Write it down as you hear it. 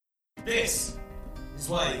This is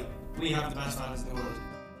why we have the best fans in the world.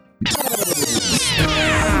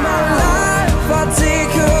 I'll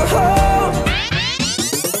take her home,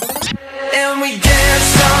 and we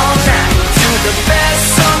dance all night to the best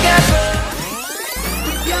song ever.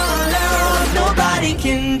 With your love, nobody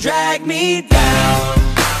can drag me down.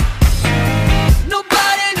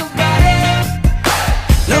 Nobody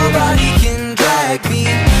can drag me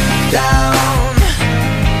down.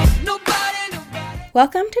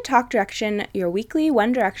 Welcome to Talk Direction, your weekly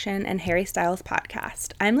One Direction and Harry Styles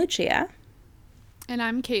podcast. I'm Lucia. And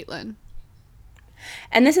I'm Caitlin.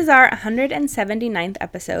 And this is our 179th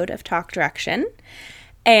episode of Talk Direction.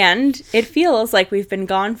 And it feels like we've been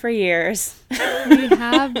gone for years. We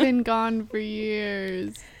have been gone for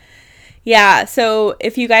years. Yeah, so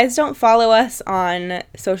if you guys don't follow us on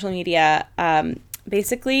social media,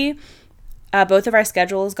 basically, both of our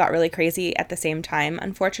schedules got really crazy at the same time,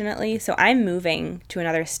 unfortunately. So I'm moving to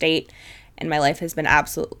another state, and my life has been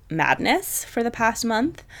absolute madness for the past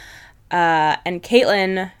month. And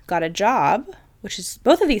Caitlin got a job, which is,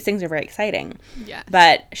 both of these things are very exciting. Yes.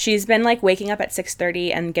 But she's been like waking up at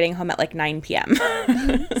 6:30 and getting home at like 9 p.m.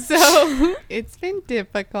 So it's been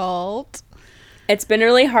difficult. It's been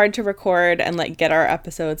really hard to record and like get our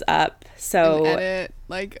episodes up. So and edit,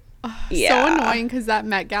 like. Yeah. So annoying because that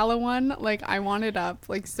Met Gala one, like I wanted up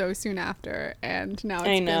like so soon after, and now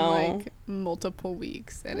it's been like multiple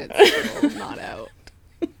weeks and it's still not out.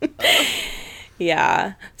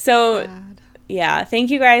 Yeah. So Sad. yeah,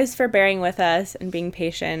 thank you guys for bearing with us and being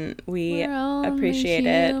patient. We appreciate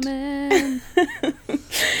it.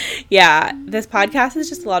 Yeah, this podcast is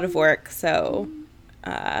just a lot of work, so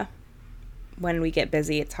when we get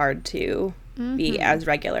busy, it's hard to be as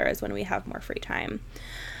regular as when we have more free time.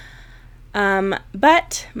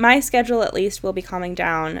 But my schedule at least will be calming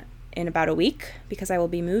down in about a week because I will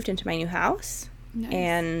be moved into my new house. Nice.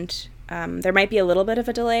 And there might be a little bit of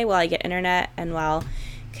a delay while I get internet and while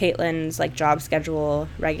Caitlin's like job schedule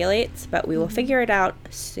regulates, but we will figure it out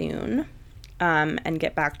soon and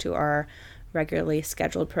get back to our regularly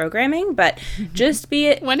scheduled programming. But just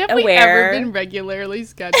be When have aware. we ever been regularly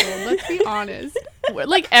scheduled? Let's be honest.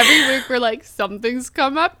 Like every week we're like, something's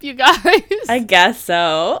come up, you guys. I guess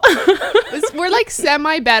so. We're like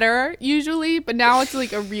semi better usually, but now it's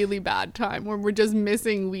like a really bad time where we're just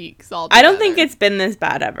missing weeks all I don't think it's been this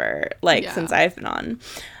bad ever, like since I've been on.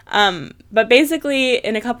 But basically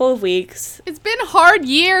in a couple of weeks. It's been hard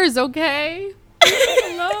years, okay? Leave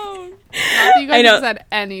us alone. Not that you guys have said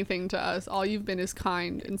anything to us. All you've been is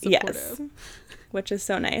kind and supportive. Yes, which is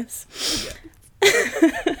so nice.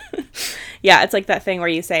 Yeah, it's like that thing where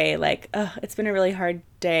you say like, oh, it's been a really hard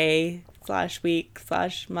day / week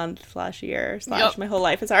 / month / year / my whole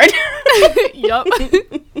life is hard. Yup.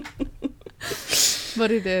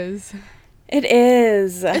 But it is. It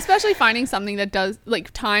is. Especially finding something that does, like,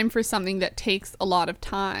 time for something that takes a lot of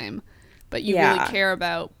time, but you really care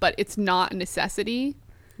about, but it's not a necessity.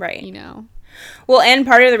 Right. You know? Well, and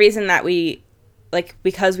part of the reason that we, like,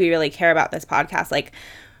 because we really care about this podcast, like,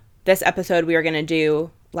 this episode we were going to do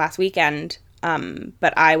last weekend,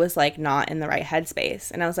 but I was, like, not in the right headspace.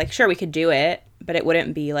 And I was like, sure, we could do it, but it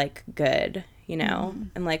wouldn't be, like, good, you know?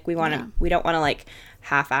 And, like, we don't want to, like,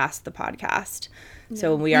 half-ass the podcast. Yeah.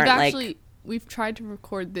 So we aren't, we've tried to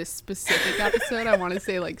record this specific episode, I want to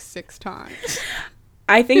say, like, 6 times.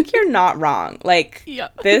 I think you're not wrong. Like,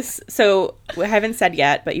 this, so I haven't said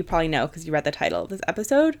yet, but you probably know because you read the title of this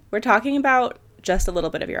episode. We're talking about Just a Little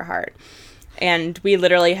Bit of Your Heart. And we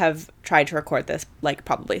literally have tried to record this, like,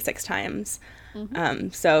 probably 6 times.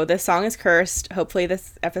 So this song is cursed. Hopefully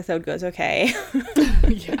this episode goes okay.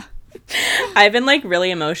 Yeah. I've been, like,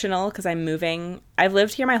 really emotional because I'm moving. I've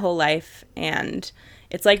lived here my whole life, and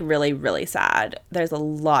it's, like, really, really sad. There's a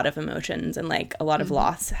lot of emotions and, like, a lot of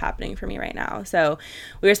loss happening for me right now. So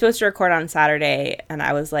we were supposed to record on Saturday, and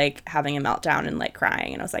I was, like, having a meltdown and, like,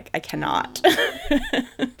 crying. And I was like, I cannot.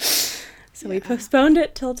 So we postponed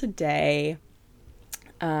it till today.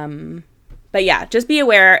 But, yeah, just be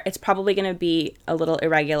aware. It's probably going to be a little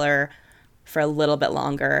irregular for a little bit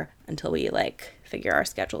longer until we, like, figure our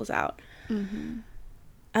schedules out. And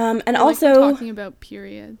We're also talking about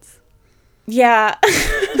periods. Yeah.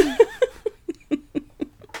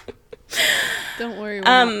 Don't worry, we're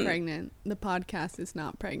not pregnant. The podcast is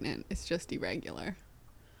not pregnant. It's just irregular.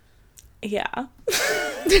 Yeah.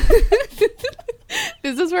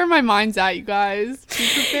 This is where my mind's at, you guys. Be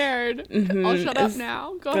prepared. I'll shut up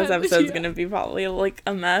now. Go ahead. This episode's going to be probably like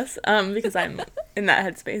a mess because I'm in that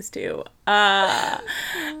headspace too.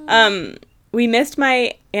 We missed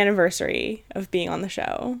my anniversary of being on the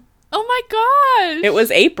show. Oh my gosh. It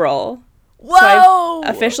was April. Whoa! So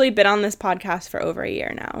I've officially been on this podcast for over a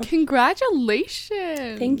year now.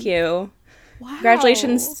 Congratulations. Thank you. Wow.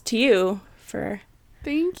 Congratulations to you for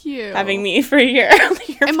Thank you. having me for a year.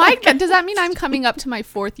 Does that mean I'm coming up to my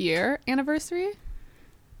 4th year anniversary?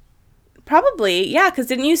 Probably, yeah, because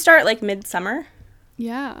didn't you start like midsummer?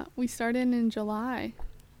 Yeah, we started in July.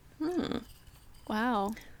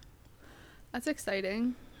 Wow. That's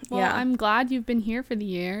exciting. Well, Yeah. I'm glad you've been here for the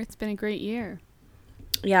year. It's been a great year.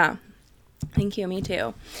 Yeah. Thank you. Me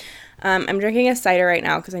too. I'm drinking a cider right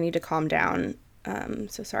now because I need to calm down.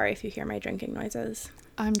 So sorry if you hear my drinking noises.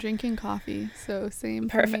 I'm drinking coffee, so same.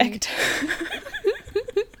 Perfect.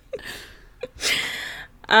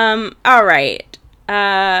 All right.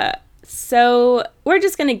 So we're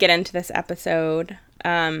just going to get into this episode.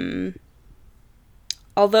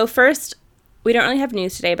 Although first, we don't really have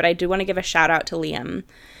news today, but I do want to give a shout out to Liam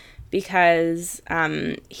because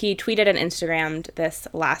he tweeted and Instagrammed this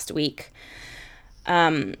last week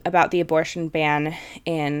about the abortion ban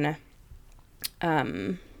in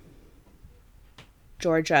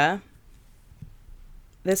Georgia.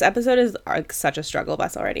 This episode is like such a struggle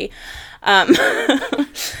bus already.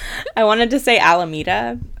 I wanted to say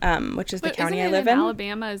Alameda, which is the county I live in.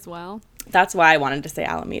 Alabama as well. That's why I wanted to say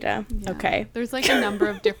Alameda. Yeah. Okay. There's like a number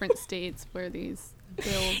of different states where these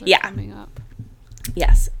bills are coming up.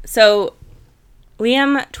 Yes. So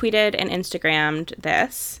Liam tweeted and Instagrammed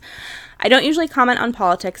this. I don't usually comment on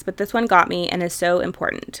politics, but this one got me and is so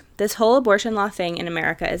important. This whole abortion law thing in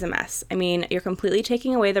America is a mess. I mean, you're completely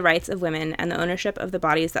taking away the rights of women and the ownership of the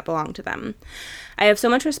bodies that belong to them. I have so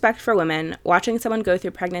much respect for women, watching someone go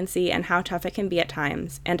through pregnancy and how tough it can be at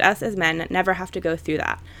times, and us as men never have to go through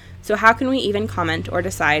that. So how can we even comment or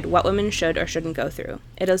decide what women should or shouldn't go through?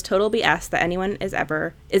 It is total BS that anyone is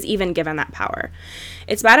even given that power.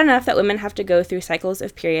 It's bad enough that women have to go through cycles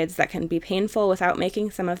of periods that can be painful without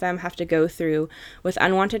making some of them have to go through with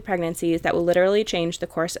unwanted pregnancies that will literally change the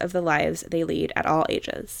course of the lives they lead at all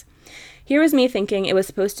ages. Here was me thinking it was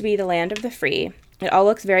supposed to be the land of the free. It all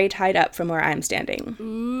looks very tied up from where I'm standing.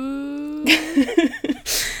 Ooh.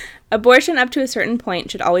 Abortion up to a certain point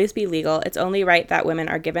should always be legal. It's only right that women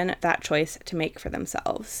are given that choice to make for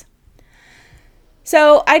themselves.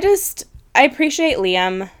 So I appreciate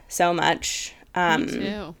Liam so much. Me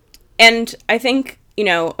too. And I think,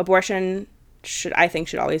 abortion should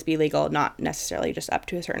always be legal, not necessarily just up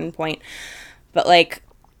to a certain point. But like,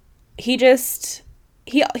 he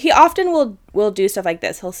often will do stuff like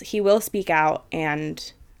this. He will speak out,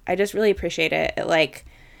 and I just really appreciate it.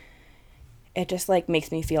 It just like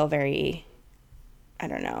makes me feel very, I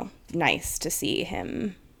don't know, nice to see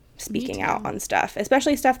him speaking out on stuff,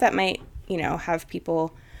 especially stuff that might, have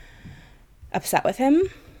people upset with him.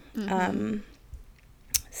 Mm-hmm.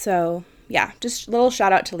 So yeah, just a little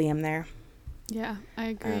shout out to Liam there. Yeah, I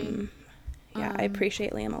agree. I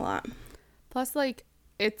appreciate Liam a lot. Plus, like,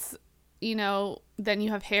 it's, then you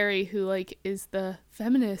have Harry, who like is the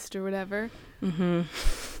feminist or whatever. Mm-hmm.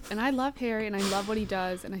 And I love Harry and I love what he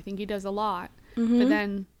does, and I think he does a lot. Mm-hmm. But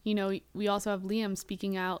then, we also have Liam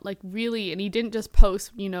speaking out, like, really, and he didn't just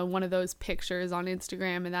post, one of those pictures on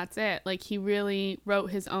Instagram and that's it. Like, he really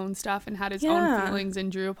wrote his own stuff and had his own feelings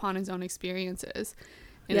and drew upon his own experiences.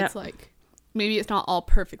 And it's like, maybe it's not all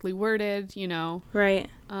perfectly worded, Right.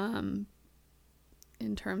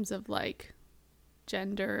 In terms of like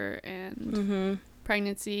gender and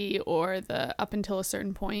pregnancy or the up until a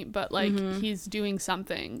certain point, but like he's doing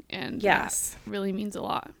something, and that really means a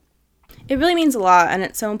lot. It really means a lot, and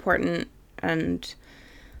it's so important, and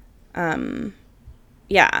and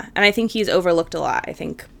I think he's overlooked a lot. I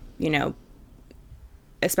think,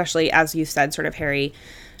 especially as you said, sort of Harry,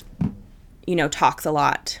 talks a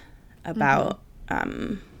lot about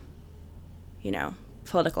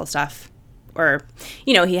political stuff, or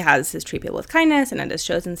he has his treat people with kindness and at his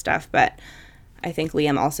shows and stuff, but I think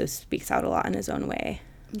Liam also speaks out a lot in his own way.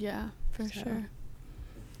 Yeah, for sure.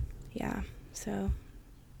 Yeah, so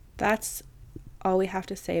that's all we have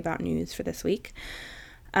to say about news for this week,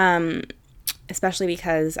 especially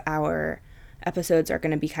because our episodes are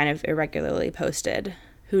going to be kind of irregularly posted.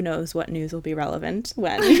 Who knows what news will be relevant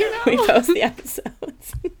when we post the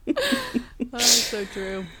episodes. That's so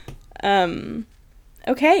true.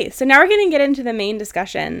 Okay, so now we're going to get into the main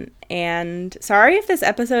discussion, and sorry if this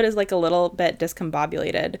episode is like a little bit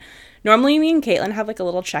discombobulated. Normally me and Caitlin have like a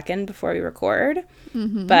little check-in before we record,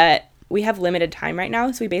 but we have limited time right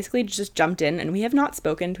now, so we basically just jumped in, and we have not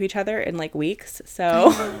spoken to each other in like weeks,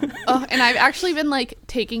 so. And I've actually been like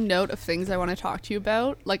taking note of things I want to talk to you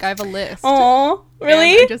about. Like, I have a list. Oh,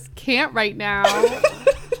 really? I just can't right now.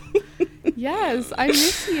 Yes, I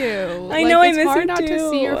miss you. I know, I it's miss hard you not to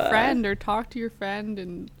see your too. friend or talk to your friend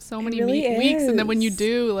in so many really weeks, and then when you is.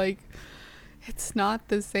 do, like, it's not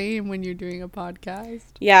the same when you're doing a podcast.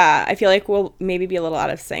 Yeah, I feel like we'll maybe be a little out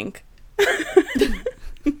of sync.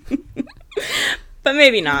 But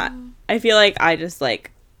maybe not. I feel like I just like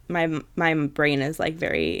my brain is like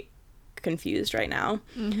very confused right now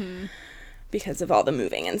because of all the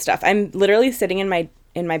moving and stuff. I'm literally sitting in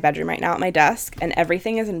my bedroom right now at my desk, and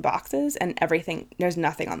everything is in boxes, and there's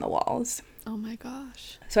nothing on the walls. Oh my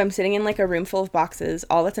gosh. So I'm sitting in like a room full of boxes.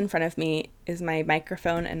 All that's in front of me is my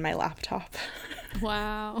microphone and my laptop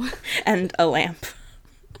Wow. and a lamp.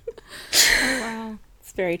 Oh wow.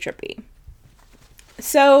 It's very trippy.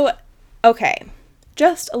 So, okay,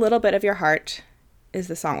 just a little bit of your heart is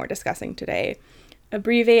the song we're discussing today,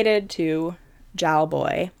 abbreviated to Jal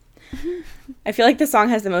Boy. I feel like the song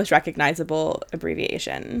has the most recognizable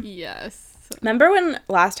abbreviation. Yes. Remember when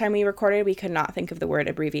last time we recorded, we could not think of the word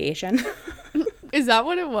abbreviation? Is that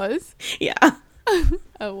what it was? Yeah.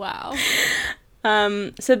 Oh wow.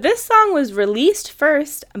 So this song was released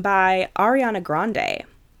first by Ariana Grande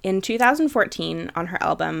in 2014 on her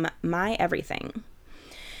album My Everything.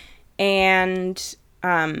 And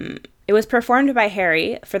it was performed by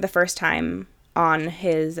Harry for the first time on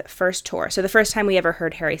his first tour. So the first time we ever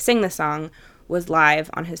heard Harry sing the song was live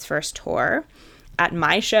on his first tour at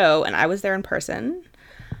my show, and I was there in person,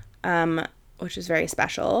 which is very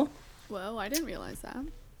special. Whoa, I didn't realize that.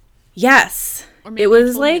 Yes, Or maybe it you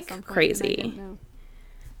was told me at like some point and I crazy. didn't know.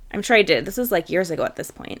 I'm sure I did. This was like years ago at this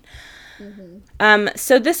point.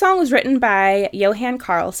 So this song was written by Johan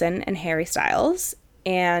Carlson and Harry Styles,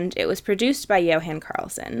 and it was produced by Johan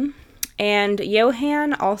Carlson. And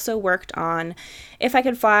Johan also worked on If I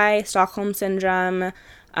Could Fly, Stockholm Syndrome,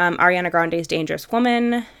 Ariana Grande's Dangerous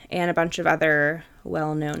Woman, and a bunch of other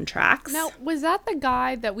well-known tracks. Now, was that the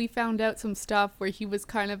guy that we found out some stuff where he was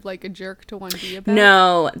kind of like a jerk to 1D about?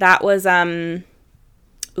 No, that was, I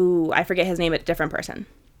forget his name, but different person.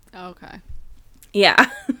 Okay.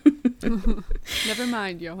 Yeah. Never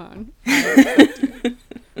mind, Johan.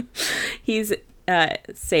 He's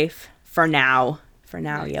safe for now.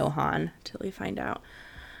 Johan, till we find out.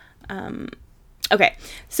 Okay,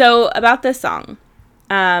 so about this song.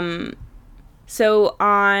 So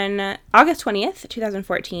on August 20th,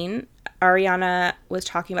 2014, Ariana was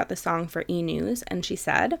talking about the song for E! News, and she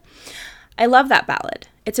said, I love that ballad.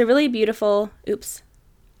 It's really beautiful.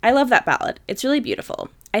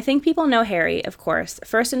 I think people know Harry, of course,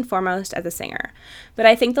 first and foremost as a singer, but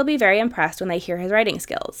I think they'll be very impressed when they hear his writing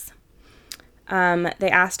skills. They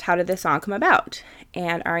asked, how did this song come about?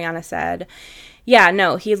 And Ariana said, yeah,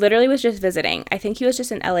 no, he literally was just visiting. I think he was just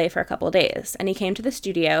in LA for a couple days, and he came to the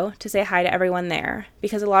studio to say hi to everyone there,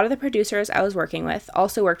 because a lot of the producers I was working with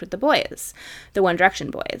also worked with the boys, the One Direction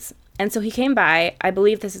boys. And so he came by. I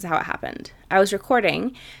believe this is how it happened. I was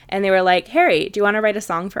recording, and they were like, Harry, do you want to write a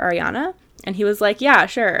song for Ariana? And he was like, yeah,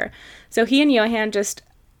 sure. So he and Johan just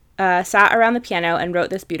sat around the piano and wrote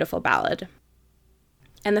this beautiful ballad.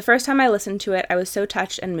 And the first time I listened to it, I was so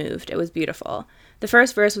touched and moved. It was beautiful. The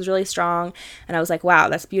first verse was really strong, and I was like, wow,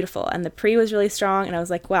 that's beautiful. And the pre was really strong, and I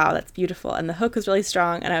was like, wow, that's beautiful. And the hook was really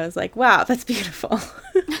strong, and I was like, wow, that's beautiful.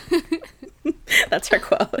 That's her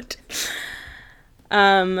quote.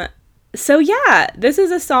 So yeah, this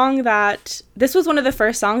is a song this was one of the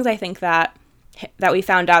first songs I think that we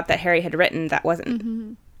found out that Harry had written that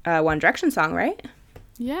wasn't a One Direction song, right?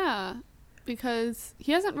 Yeah, because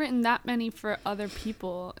he hasn't written that many for other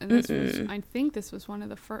people, and I think this was one of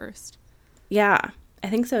the first. Yeah, I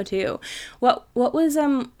think so too. What was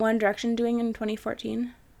One Direction doing in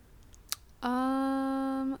 2014?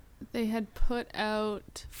 They had put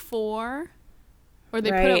out 4, or they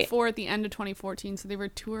put Right. out 4 at the end of 2014, so they were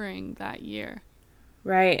touring that year.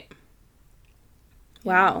 Right.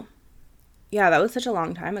 Wow. Yeah, that was such a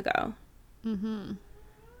long time ago. Do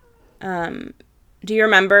you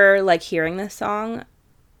remember like hearing this song?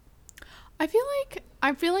 I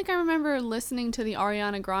feel like I remember listening to the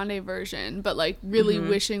Ariana Grande version, but like really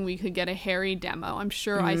wishing we could get a Harry demo. I'm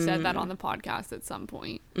sure I said that on the podcast at some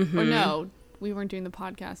point. Or no, we weren't doing the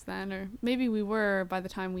podcast then, or maybe we were by the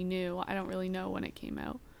time we knew. I don't really know when it came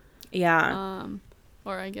out. Yeah.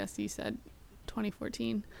 Or I guess you said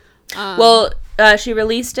 2014. Well, she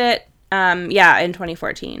released it in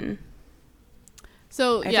 2014.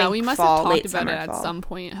 So I yeah, think we must fall, have late talked about summer, it at fall. some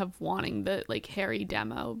point of wanting the like Harry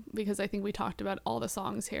demo, because I think we talked about all the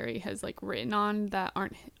songs Harry has like written on that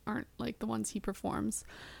aren't like the ones he performs.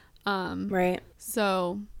 Right.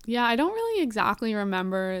 So yeah, I don't really exactly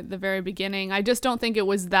remember the very beginning. I just don't think it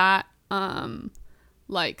was that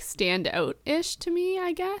like stand out ish to me,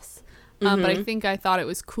 I guess. But I think I thought it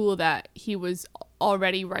was cool that he was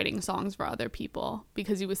already writing songs for other people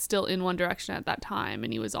because he was still in One Direction at that time,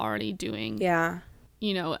 and he was already doing,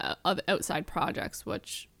 you know, other outside projects,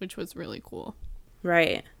 which was really cool.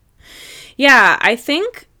 Right. Yeah, I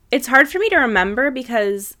think it's hard for me to remember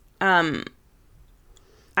because I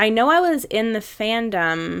know I was in the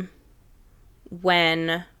fandom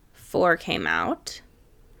when 4 came out.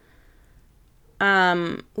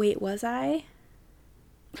 Wait, was I?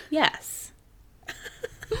 Yes.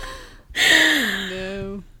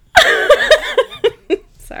 No.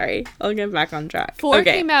 Sorry, I'll get back on track. 4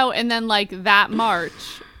 came out, and then like that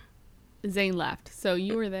March, Zayn left. So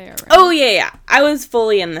you were there, right? Oh, yeah. I was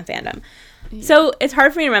fully in the fandom. Yeah. So it's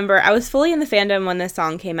hard for me to remember. I was fully in the fandom when this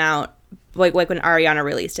song came out, like when Ariana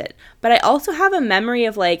released it. But I also have a memory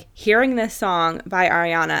of like hearing this song by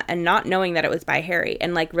Ariana and not knowing that it was by Harry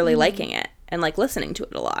and like really liking it and like listening to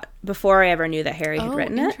it a lot before I ever knew that Harry had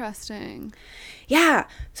written it. Interesting. Yeah.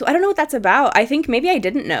 So I don't know what that's about. I think maybe I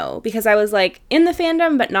didn't know because I was like in the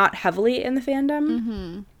fandom but not heavily in the fandom.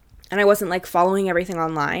 Mm-hmm. And I wasn't like following everything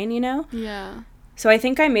online, you know? Yeah. So I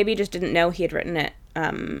think I maybe just didn't know he had written it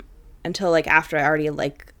until like after I already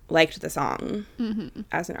liked the song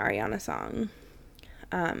as an Ariana song.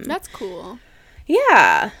 That's cool.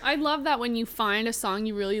 Yeah. I love that when you find a song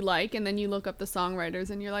you really like and then you look up the songwriters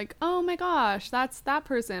and you're like, oh my gosh, that's that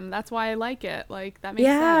person. That's why I like it. Like, that makes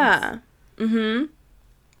sense. Mm-hmm.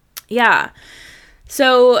 Yeah.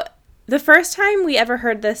 So the first time we ever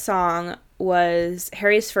heard this song was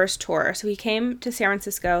Harry's first tour. So he came to San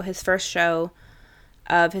Francisco. His first show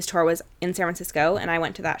of his tour was in San Francisco, and I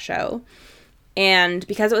went to that show. And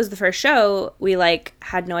because it was the first show, we like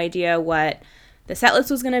had no idea what the set list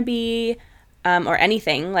was going to be, or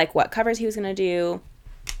anything, like what covers he was going to do.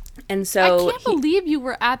 And so I can't believe you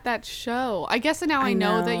were at that show. I guess now I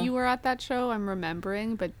know that know. you were at that show. I'm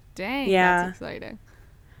remembering, but dang, Yeah. that's exciting.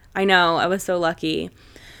 I know, I was so lucky.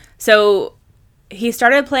 So he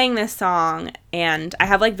started playing this song, and I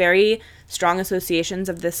have like very strong associations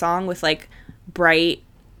of this song with like bright,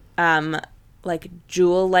 like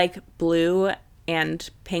jewel-like blue and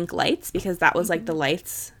pink lights, because that was like the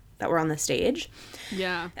lights that were on the stage.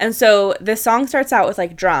 Yeah. And so this song starts out with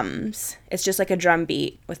like drums. It's just like a drum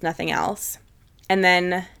beat with nothing else. And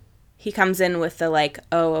then he comes in with the like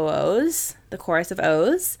O's, the chorus of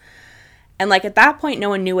O's. And like at that point, no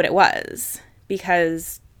one knew what it was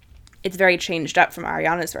because it's very changed up from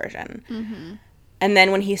Ariana's version. Mm-hmm. And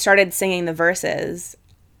then when he started singing the verses,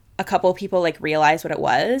 a couple people like realized what it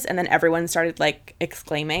was, and then everyone started like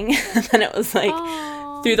exclaiming. And then it was like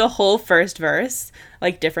through the whole first verse,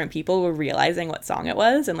 like different people were realizing what song it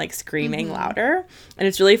was and like screaming louder. And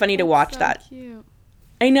it's really funny to watch that. Cute.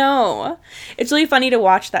 I know. It's really funny to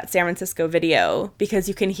watch that San Francisco video because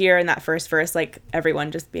you can hear in that first verse like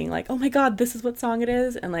everyone just being like, "Oh my God, this is what song it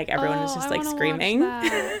is," and like everyone is just like screaming.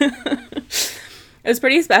 It was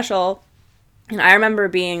pretty special, and I remember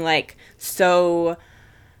being like so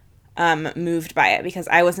moved by it because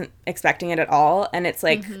I wasn't expecting it at all, and it's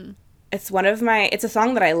like it's a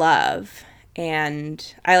song that I love,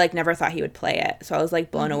 and I like never thought he would play it, so I was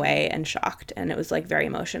like blown away and shocked, and it was like very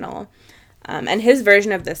emotional. And his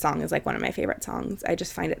version of this song is like one of my favorite songs. I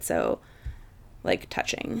just find it so like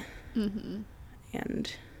touching.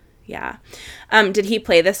 And yeah. Did he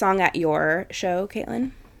play this song at your show,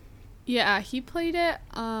 Caitlin? Yeah, he played it.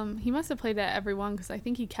 He must have played it at every one because I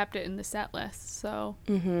think he kept it in the set list. So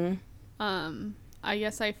I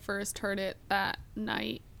guess I first heard it that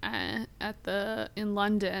night in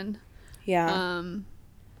London. Yeah.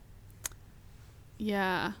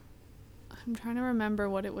 Yeah. I'm trying to remember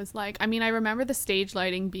what it was like. I mean, I remember the stage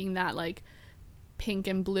lighting being that like pink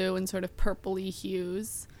and blue and sort of purpley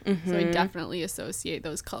hues. So I definitely associate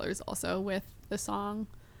those colors also with the song.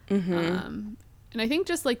 And I think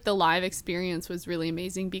just like the live experience was really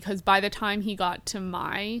amazing because by the time he got to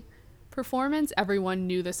my performance, everyone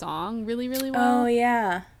knew the song really, really well. Oh,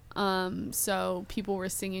 yeah. So people were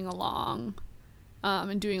singing along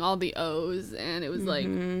and doing all the O's, and it was like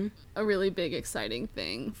a really big, exciting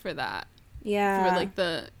thing for that. Yeah. For like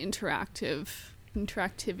the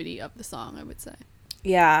interactivity of the song, I would say.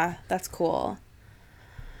 Yeah, that's cool.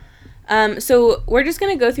 So we're just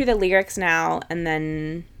going to go through the lyrics now and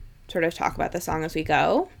then sort of talk about the song as we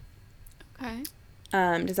go. Okay.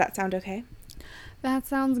 Does that sound okay? That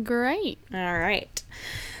sounds great. All right.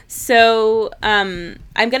 So I'm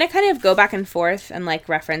going to kind of go back and forth and like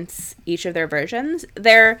reference each of their versions.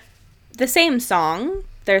 They're the same song.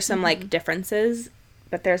 There's some like differences,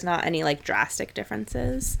 but there's not any like drastic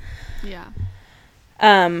differences. Yeah.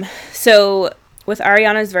 So with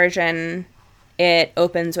Ariana's version, it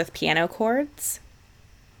opens with piano chords.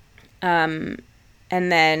 and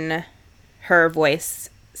then her voice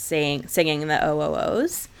singing the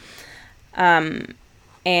OOOs.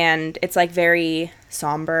 And it's like very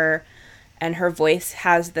somber, and her voice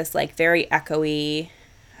has this like very echoey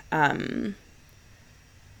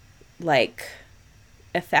like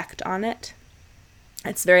effect on it.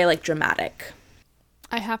 It's very like dramatic.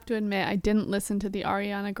 I have to admit, I didn't listen to the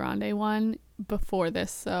Ariana Grande one before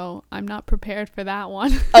this, so I'm not prepared for that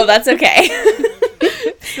one. Oh, that's okay.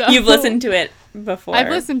 So, You've listened to it before. I've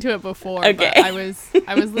listened to it before, Okay. but I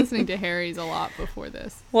was listening to Harry's a lot before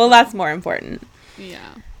this. Well, that's more important.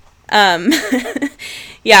 Yeah.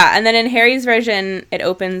 Yeah, and then in Harry's version, it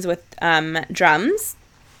opens with drums.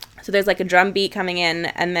 So there's like a drum beat coming in,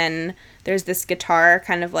 and then there's this guitar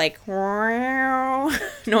kind of like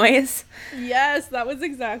noise. Yes, that was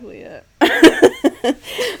exactly it.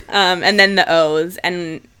 And then the O's.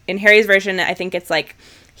 And in Harry's version, I think it's like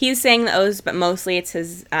he's saying the O's, but mostly it's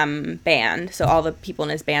his band. So all the people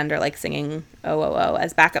in his band are like singing O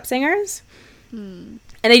as backup singers. And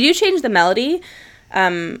they do change the melody.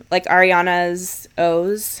 Like Ariana's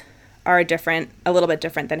O's are a little bit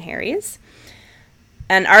different than Harry's.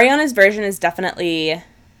 And Ariana's version is definitely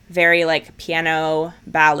very like piano,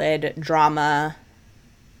 ballad, drama,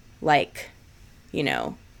 like, you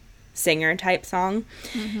know, singer type song.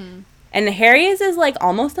 And Harry's is like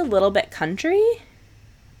almost a little bit country.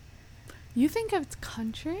 You think it's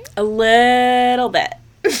country? A little bit.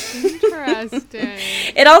 Interesting.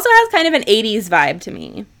 It also has kind of an 80s vibe to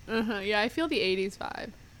me. Yeah, I feel the 80s vibe.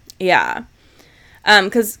 Yeah.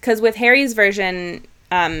 'Cause with Harry's version,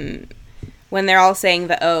 when they're all saying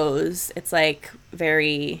the O's, it's like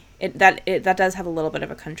very that does have a little bit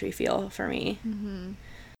of a country feel for me.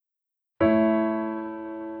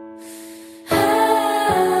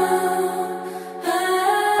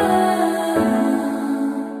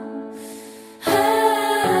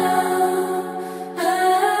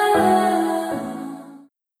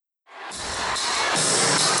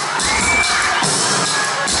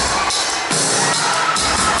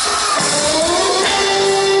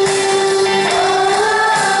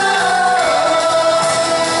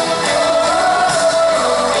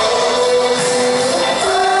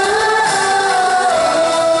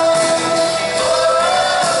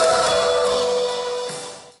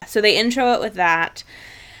 So they intro it with that.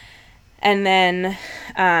 And then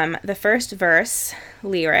the first verse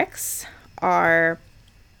lyrics are,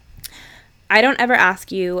 I don't ever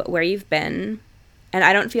ask you where you've been, and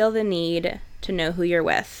I don't feel the need to know who you're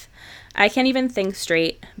with. I can't even think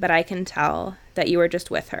straight, but I can tell that you were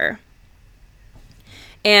just with her.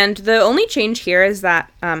 And the only change here is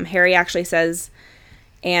that Harry actually says,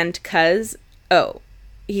 and cuz,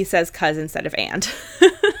 he says cuz instead of and.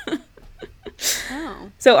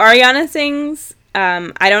 Oh. So Ariana sings,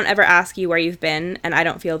 I don't ever ask you where you've been, and I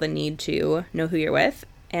don't feel the need to know who you're with.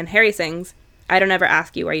 And Harry sings, I don't ever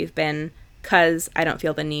ask you where you've been, cuz I don't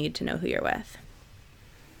feel the need to know who you're with.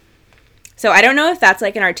 So I don't know if that's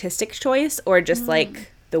like an artistic choice or just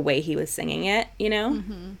like the way he was singing it, you know?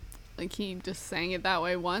 Like he just sang it that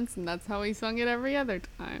way once, and that's how he sung it every other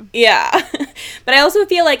time. Yeah. But I also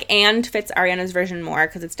feel like and fits Ariana's version more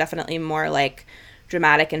because it's definitely more like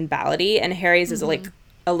dramatic and ballady, and Harry's is like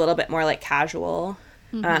a little bit more like casual,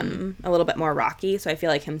 a little bit more rocky. So I feel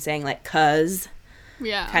like him saying like cuz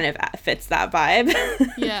kind of fits that vibe.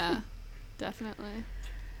 Yeah, definitely.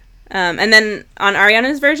 And then on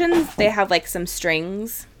Ariana's versions, they have like some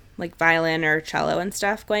strings, like violin or cello and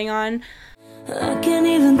stuff going on. I can't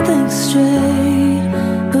even think straight,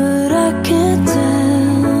 but I can't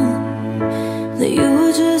tell that you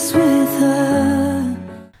were just with her.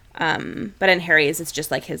 But in Harry's, it's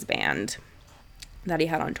just like his band that he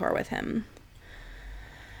had on tour with him.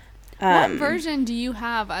 What version do you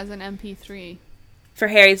have as an MP3? For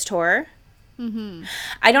Harry's tour?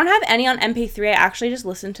 I don't have any on MP3. I actually just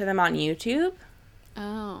listened to them on YouTube.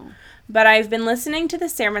 Oh. But I've been listening to the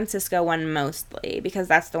San Francisco one mostly because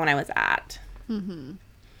that's the one I was at. The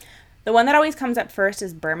one that always comes up first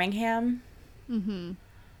is Birmingham.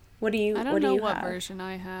 What do you I don't know what have? version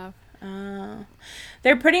I have.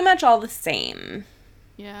 They're pretty much all the same,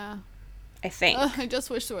 Yeah. I think. I just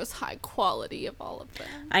wish there was high quality of all of them.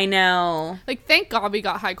 I know. Like, thank God we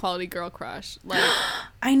got high quality Girl Crush. Like,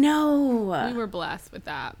 I know. we were blessed with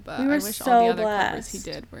that, but We were I wish so all the other covers he blessed.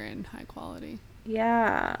 did were in high quality.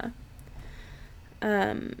 Yeah.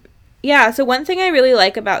 Yeah, so one thing I really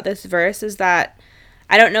like about this verse is that,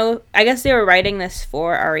 I don't know, I guess they were writing this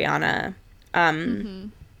for Ariana.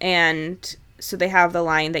 And so they have the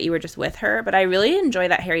line that you were just with her, but I really enjoy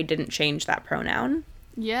that Harry didn't change that pronoun.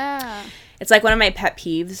 Yeah. It's like one of my pet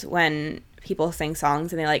peeves when people sing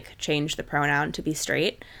songs and they like change the pronoun to be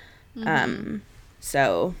straight.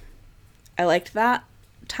 So I liked that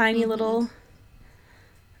tiny little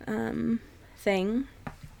thing.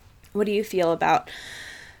 What do you feel about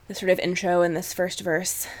the sort of intro in this first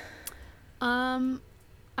verse?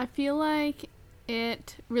 I feel like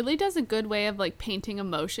it really does a good way of like painting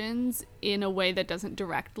emotions in a way that doesn't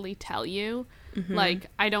directly tell you. Like,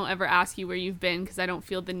 I don't ever ask you where you've been because I don't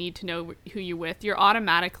feel the need to know who you're with. You're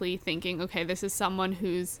automatically thinking, okay, this is someone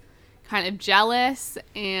who's kind of jealous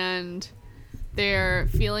and they're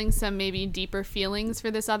feeling some maybe deeper feelings for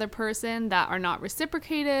this other person that are not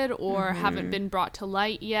reciprocated or haven't been brought to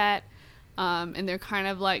light yet. And they're kind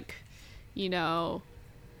of like, you know,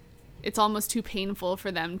 it's almost too painful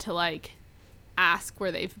for them to like ask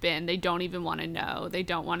where they've been. They don't even want to know. They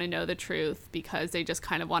don't want to know the truth because they just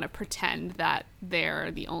kind of want to pretend that they're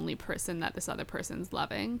the only person that this other person's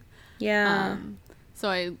loving. Yeah. So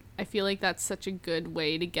I feel like that's such a good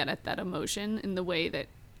way to get at that emotion in the way that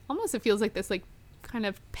almost it feels like this like kind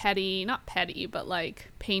of petty, not petty, but like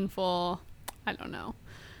painful, I don't know,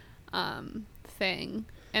 thing.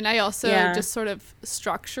 And I also just sort of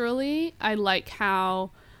structurally, I like how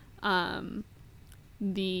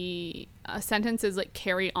the sentences like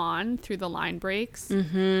carry on through the line breaks.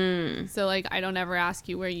 So like, I don't ever ask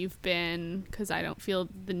you where you've been because I don't feel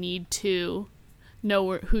the need to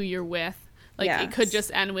know who you're with. Like it could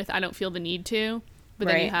just end with I don't feel the need to, but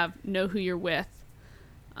then you have know who you're with.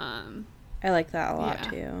 I like that a lot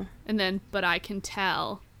too. And then but I can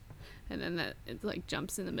tell, and then that it like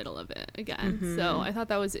jumps in the middle of it again. So I thought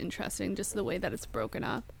that was interesting, just the way that it's broken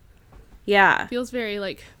up. Yeah, it feels very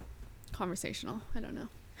like conversational. I don't know.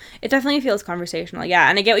 It definitely feels conversational. Yeah,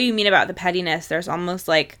 and I get what you mean about the pettiness. There's almost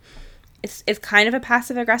like it's kind of a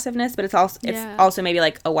passive aggressiveness, but it's also maybe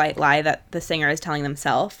like a white lie that the singer is telling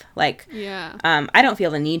themselves. Like, I don't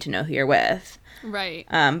feel the need to know who you're with. Right.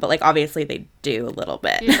 But like obviously they do a little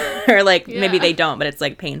bit, or like maybe they don't, but it's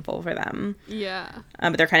like painful for them. Yeah.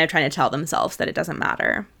 But they're kind of trying to tell themselves that it doesn't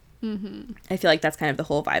matter. I feel like that's kind of the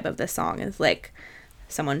whole vibe of this song is like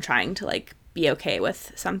someone trying to like be okay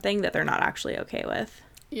with something that they're not actually okay with.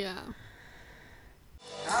 Yeah.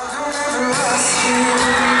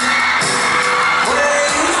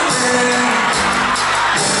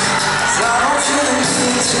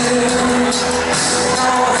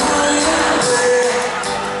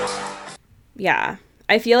 Yeah,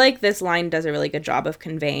 I feel like this line does a really good job of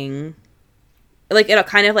conveying, like, it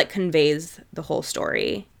kind of like conveys the whole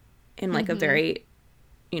story in like a very,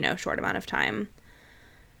 short amount of time.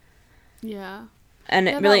 Yeah. And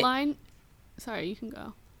it really, that line, sorry, you can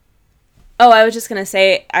go. Oh, I was just gonna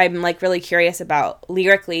say I'm like really curious about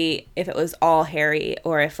lyrically if it was all Harry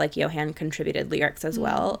or if like Johan contributed lyrics as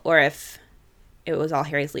well, or if it was all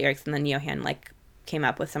Harry's lyrics and then Johan like came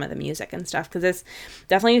up with some of the music and stuff, because this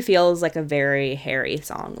definitely feels like a very Harry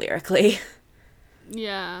song lyrically.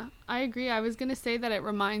 Yeah, I agree. I was gonna say that it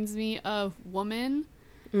reminds me of Woman,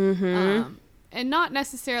 and not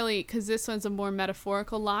necessarily because this one's a more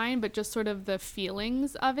metaphorical line, but just sort of the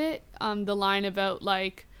feelings of it. The line about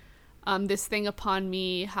like this thing upon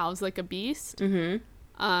me howls like a beast.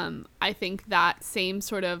 I think that same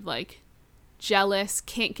sort of like jealous,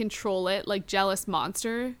 can't control it, like jealous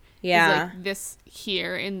monster is like this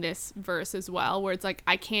here in this verse as well, where it's like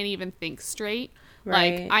I can't even think straight.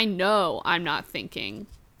 Like I know I'm not thinking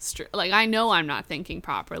like I know I'm not thinking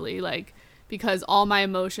properly, like because all my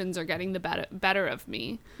emotions are getting the better of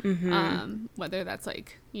me. Whether that's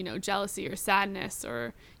like, jealousy or sadness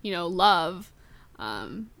or, love.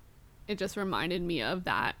 It just reminded me of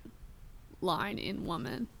that line in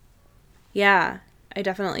Woman. Yeah, I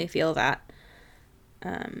definitely feel that.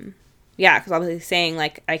 Yeah, because obviously saying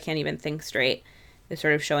like I can't even think straight is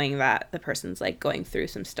sort of showing that the person's like going through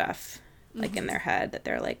some stuff like in their head, that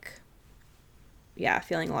they're like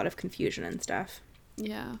feeling a lot of confusion and stuff.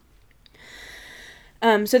 Yeah.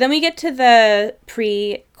 So then we get to the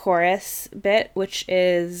pre-chorus bit, which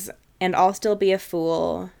is, and I'll still be a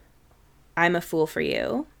fool, I'm a fool for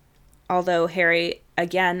you. Although Harry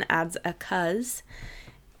again adds a 'cause.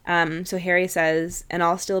 So Harry says, and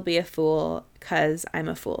I'll still be a fool 'cause I'm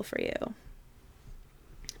a fool for you.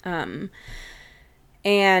 And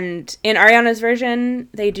in Ariana's version,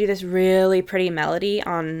 they do this really pretty melody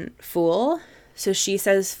on fool. So she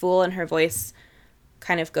says fool and her voice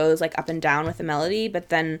kind of goes like up and down with the melody, but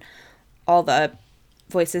then all the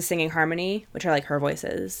voices singing harmony, which are like her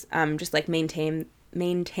voices, just like maintain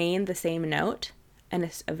the same note, and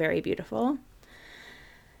it's very beautiful.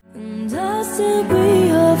 And I'll still be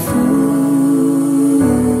a fool,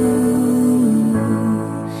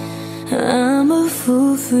 I'm a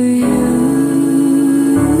fool for you.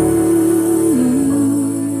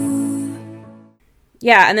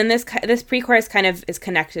 Yeah, and then this pre-chorus kind of is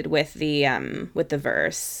connected with the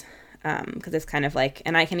verse, because it's kind of like,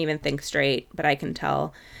 and I can even think straight, but I can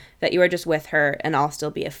tell that you are just with her, and I'll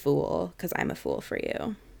still be a fool because I'm a fool for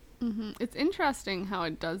you. Mm-hmm. It's interesting how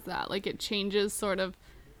it does that. Like it changes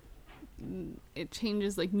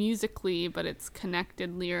like musically, but it's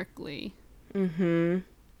connected lyrically. Mm-hmm.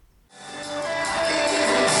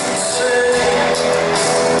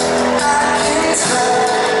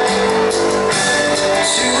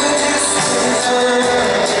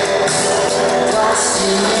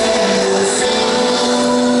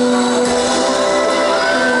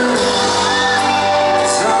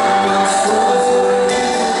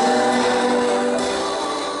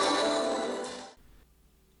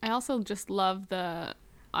 I also just love the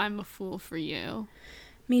 "I'm a fool for you."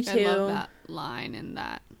 Me too. I love that line and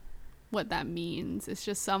what that means. It's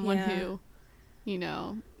just someone who, you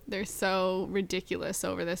know, they're so ridiculous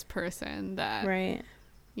over this person that, right.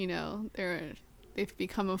 you know, they've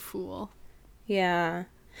become a fool. Yeah.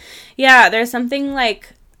 Yeah, there's something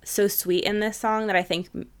like so sweet in this song that I think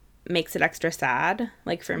makes it extra sad,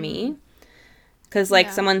 like for me. Because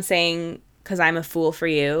like someone saying, "Because I'm a fool for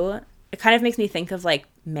you," it kind of makes me think of like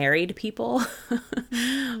married people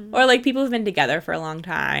or like people who've been together for a long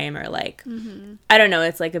time, or like I don't know,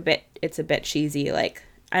 it's a bit cheesy, like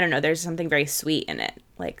I don't know, there's something very sweet in it,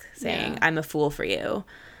 like saying I'm a fool for you,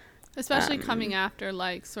 especially coming after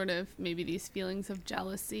like sort of maybe these feelings of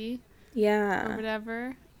jealousy or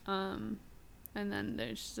whatever, and then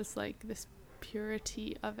there's just like this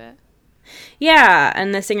purity of it.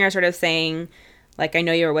 And the singer sort of saying like, I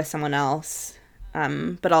know you were with someone else,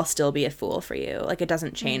 but I'll still be a fool for you. Like, it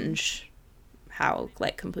doesn't change how,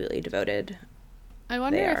 like, completely devoted I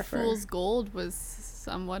wonder they if are Fool's Gold was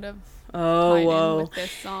somewhat of tied in with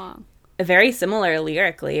this song. Very similar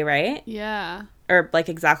lyrically, right? Yeah. Or, like,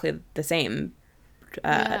 exactly the same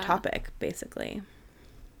topic, basically.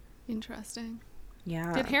 Interesting.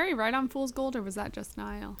 Yeah. Did Harry write on Fool's Gold, or was that just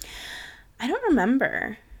Niall? I don't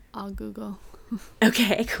remember. I'll Google.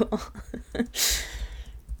 Okay, cool.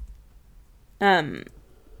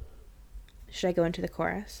 Should I go into the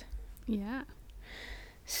chorus? Yeah.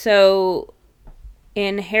 So,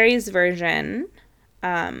 in Harry's version,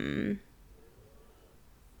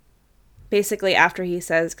 basically after he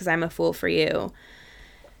says, "'Cause I'm a fool for you,"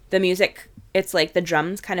 the music, it's like the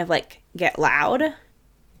drums kind of like get loud,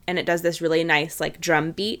 and it does this really nice like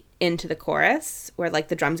drum beat into the chorus where like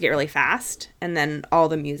the drums get really fast, and then all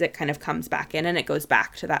the music kind of comes back in and it goes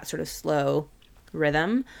back to that sort of slow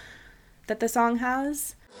rhythm that the song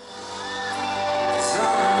has.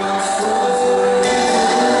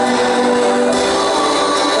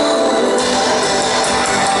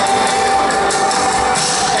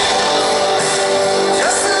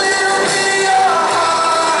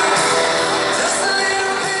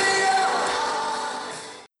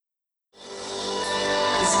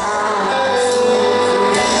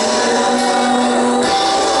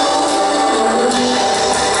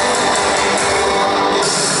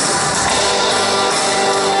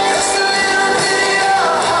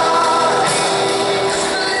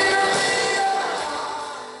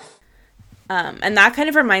 And that kind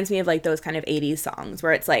of reminds me of like those kind of 80s songs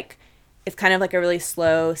where it's like, it's kind of like a really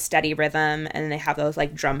slow, steady rhythm, and they have those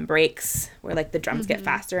like drum breaks where like the drums get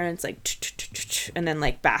faster and it's like, and then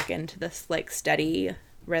like back into this like steady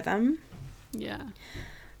rhythm. Yeah.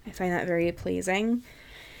 I find that very pleasing.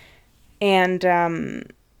 And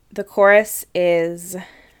the chorus is,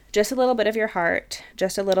 "Just a little bit of your heart,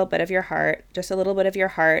 just a little bit of your heart, just a little bit of your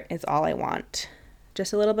heart is all I want.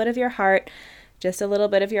 Just a little bit of your heart, just a little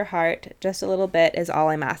bit of your heart, just a little bit is all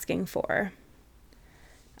I'm asking for."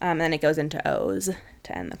 And then it goes into O's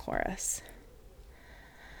to end the chorus.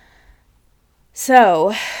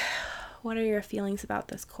 So, what are your feelings about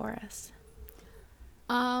this chorus?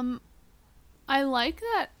 I like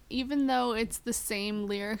that even though it's the same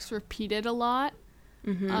lyrics repeated a lot,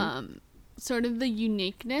 sort of the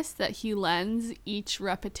uniqueness that he lends each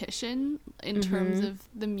repetition in terms of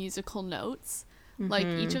the musical notes. Like,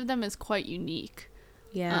 each of them is quite unique.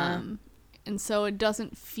 Yeah. And so it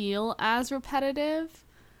doesn't feel as repetitive.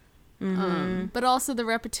 But also the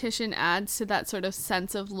repetition adds to that sort of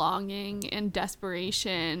sense of longing and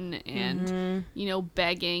desperation and, you know,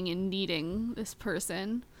 begging and needing this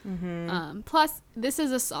person. Plus, this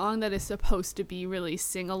is a song that is supposed to be really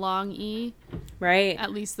sing-along-y. Right. At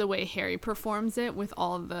least the way Harry performs it with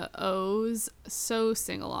all of the O's. So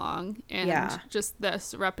sing-along. And just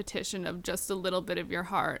this repetition of just a little bit of your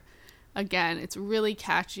heart. Again, it's really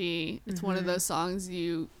catchy. It's one of those songs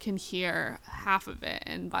you can hear half of it,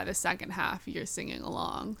 and by the second half, you're singing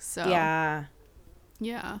along. So yeah.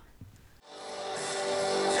 Yeah.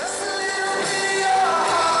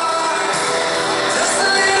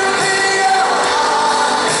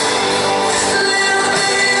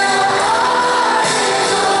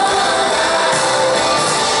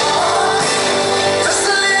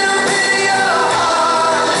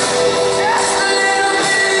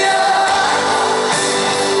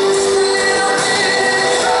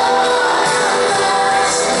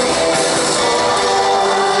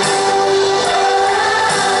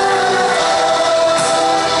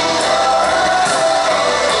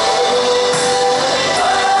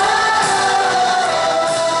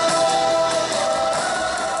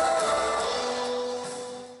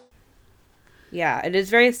 Yeah, it is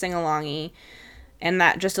very sing-alongy, and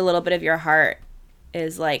that just a little bit of your heart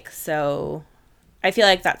is like so. I feel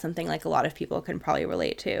like that's something like a lot of people can probably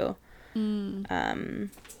relate to.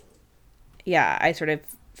 Yeah, I sort of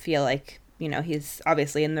feel like, you know, he's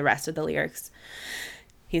obviously in the rest of the lyrics,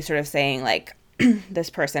 he's sort of saying like this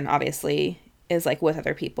person obviously is like with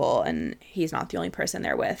other people and he's not the only person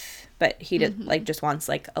they're with, but he did like just wants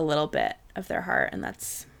like a little bit of their heart, and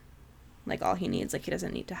that's like all he needs. Like he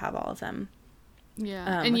doesn't need to have all of them.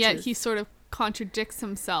 Yeah. And yet he sort of contradicts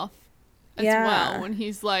himself as well when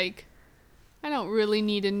he's like, I don't really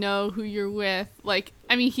need to know who you're with. Like,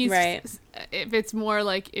 I mean, he's right. If it's more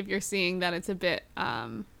like if you're seeing that it's a bit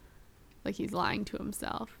like he's lying to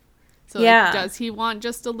himself. So like, does he want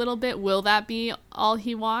just a little bit? Will that be all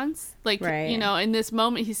he wants? Like, you know, in this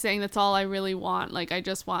moment he's saying that's all I really want. Like, I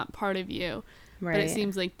just want part of you. Right. But it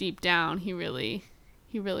seems like deep down he really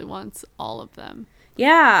wants all of them.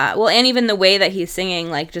 Yeah. Well, and even the way that he's singing,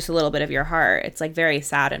 like, just a little bit of your heart, it's like very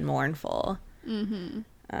sad and mournful.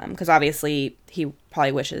 Because obviously he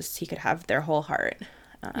probably wishes he could have their whole heart.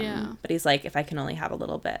 But he's like, if I can only have a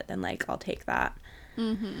little bit, then like I'll take that.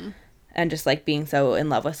 And just like being so in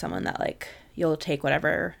love with someone that like you'll take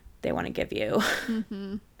whatever they want to give you.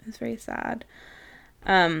 It's very sad.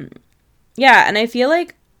 Yeah, and I feel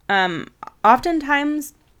like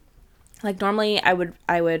oftentimes, like normally I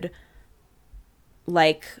would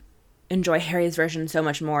like enjoy Harry's version so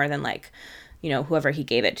much more than like, you know, whoever he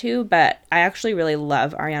gave it to, but I actually really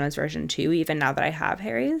love Ariana's version too, even now that I have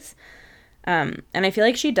Harry's. And I feel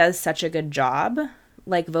like she does such a good job,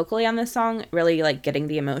 like vocally on this song, really like getting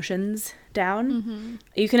the emotions down.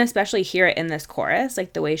 You can especially hear it in this chorus,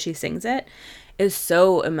 like the way she sings it is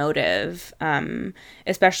so emotive.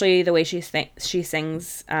 Especially the way she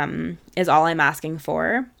sings Is All I'm Asking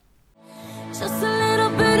For. Just a little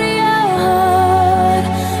bit of your heart,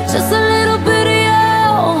 just a little bit of your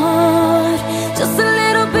heart, just a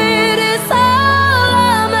little bit is all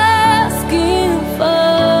I'm asking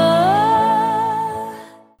for.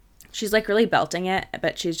 She's like really belting it,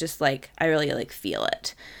 but she's just like, I really like feel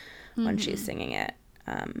it when she's singing it.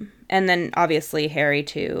 And then obviously Harry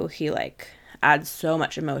too, he like adds so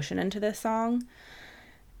much emotion into this song.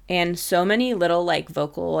 And so many little like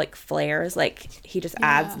vocal like flares, like he just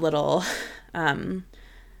adds little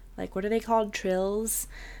like what are they called, trills,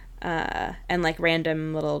 and like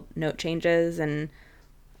random little note changes. And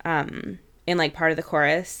in like part of the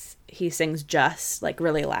chorus he sings just like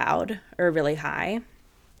really loud or really high.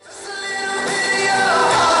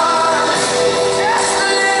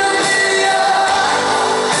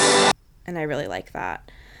 And I really like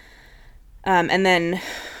that. And then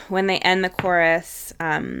when they end the chorus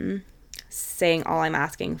saying all I'm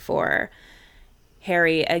asking for,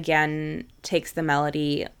 Harry again takes the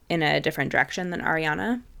melody in a different direction than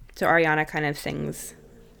Ariana. So Ariana kind of sings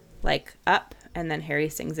like up and then Harry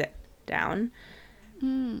sings it down.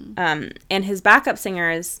 And his backup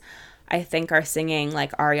singers, I think, are singing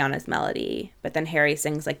like Ariana's melody, but then Harry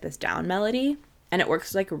sings like this down melody, and it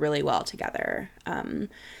works like really well together.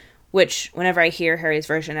 Which whenever I hear Harry's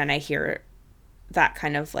version and I hear that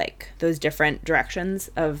kind of like those different directions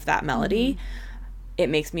of that melody, it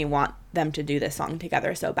makes me want them to do this song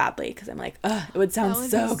together so badly, because I'm like, oh, it would sound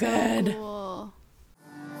so good. So cool.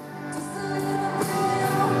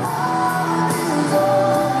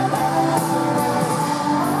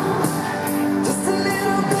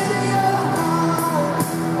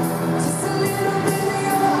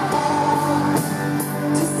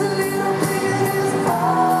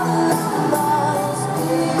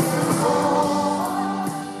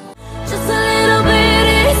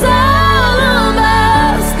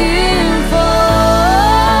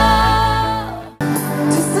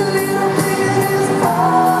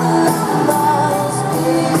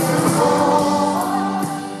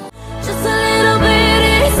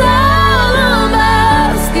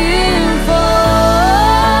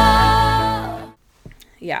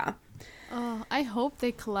 Yeah. Oh, I hope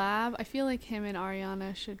they collab. I feel like him and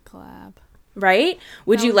Ariana should collab. Right?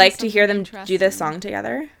 Would you like to hear them do this song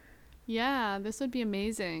together? Yeah, this would be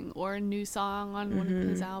amazing. Or a new song on one of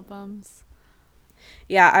his albums.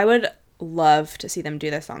 Yeah, I would love to see them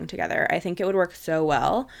do this song together. I think it would work so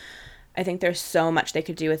well. I think there's so much they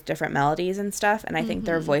could do with different melodies and stuff. And I think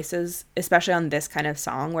their voices, especially on this kind of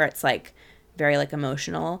song where it's like very like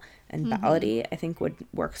emotional and ballady, I think would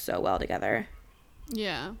work so well together.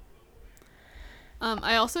 Yeah.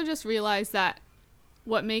 I also just realized that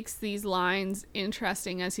what makes these lines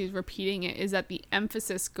interesting as he's repeating it is that the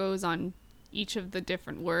emphasis goes on each of the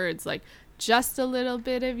different words, like just a little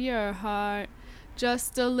bit of your heart,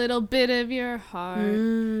 Just a little bit of your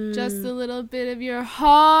heart. Just a little bit of your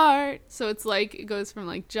heart. So it's like it goes from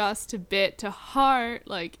like just to bit to heart,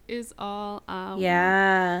 like is all I want.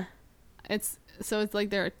 Yeah. It's like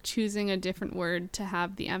they're choosing a different word to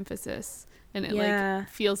have the emphasis, and it Yeah. like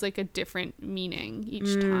feels like a different meaning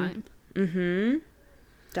each time. Mm-hmm.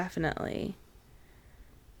 Definitely.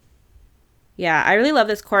 Yeah, I really love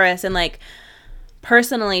this chorus, and like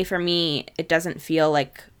personally for me, it doesn't feel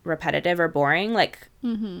like repetitive or boring. Like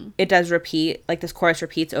it does repeat, like this chorus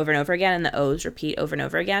repeats over and over again, and the O's repeat over and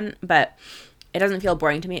over again, but it doesn't feel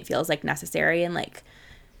boring to me. It feels like necessary and like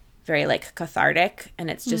very like cathartic, and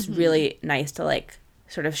it's just really nice to like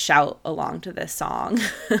sort of shout along to this song.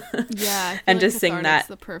 Yeah, and just sing that.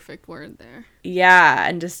 the perfect word there. Yeah,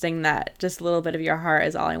 and just sing that. Just a little bit of your heart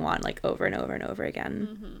is all I want, like over and over and over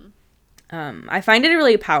again. I find it a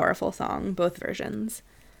really powerful song, both versions.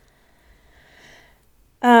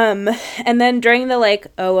 And then during the like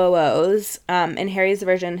OOOs, in Harry's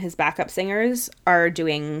version, his backup singers are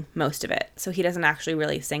doing most of it, so he doesn't actually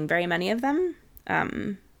really sing very many of them.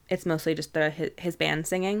 It's mostly just his band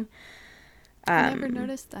singing. I never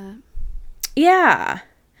noticed that. Yeah.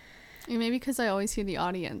 Or maybe because I always hear the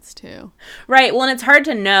audience too. Right. Well, and it's hard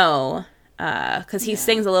to know because he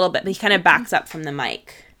sings a little bit, but he kind of backs up from the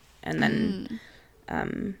mic and then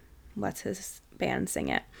lets his band sing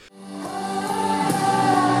it.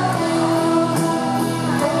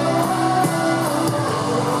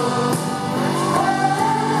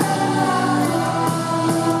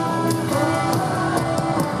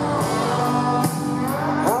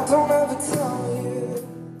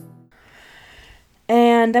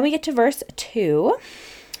 And then we get to verse 2,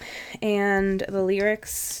 and the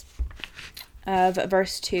lyrics of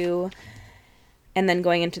verse 2 and then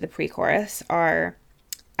going into the pre-chorus are,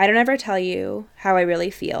 I don't ever tell you how I really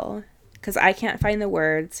feel, 'cause I can't find the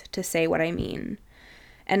words to say what I mean.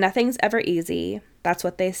 And nothing's ever easy, that's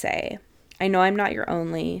what they say. I know I'm not your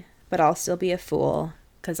only, but I'll still be a fool,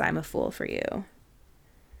 'cause I'm a fool for you.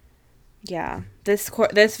 Yeah, this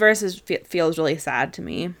verse feels really sad to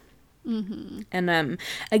me. And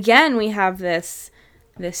again, we have this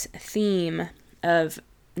theme of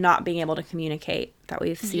not being able to communicate that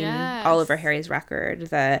we've seen all over Harry's record.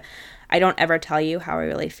 The I don't ever tell you how I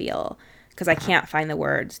really feel because I can't find the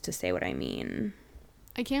words to say what I mean.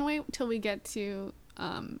 I can't wait till we get to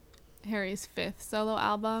Harry's 5th solo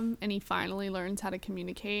album and he finally learns how to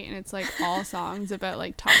communicate, and it's like all songs about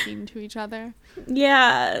like talking to each other.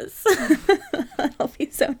 Yes. That'll be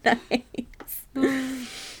so nice.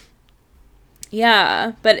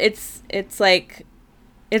 Yeah, but it's like,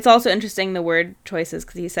 it's also interesting, the word choices,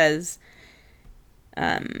 because he says,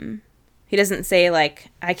 he doesn't say like,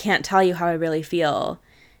 I can't tell you how I really feel.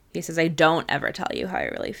 He says, I don't ever tell you how I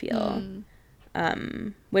really feel.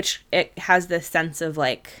 Which it has this sense of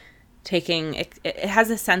like it has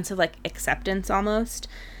a sense of like acceptance almost.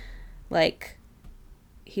 Like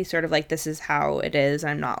he's sort of like, this is how it is.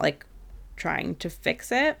 I'm not like trying to fix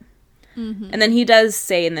it. And then he does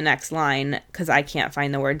say in the next line, because I can't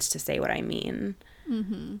find the words to say what I mean.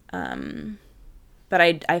 But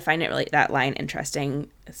I find it really, that line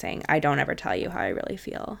interesting, saying, I don't ever tell you how I really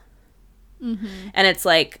feel. And it's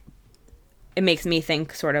like, it makes me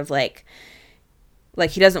think sort of like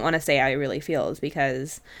he doesn't want to say how he really feels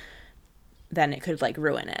because then it could like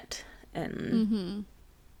ruin it. And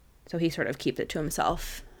so he sort of keeps it to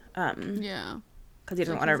himself. Yeah. Because he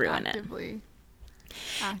doesn't want to ruin it.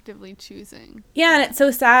 Actively choosing. Yeah, and it's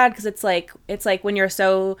so sad because it's like when you're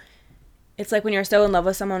so in love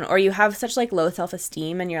with someone, or you have such like low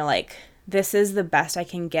self-esteem and you're like, this is the best I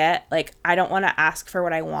can get. Like, I don't want to ask for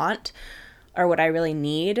what I want or what I really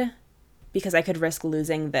need because I could risk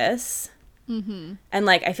losing this. And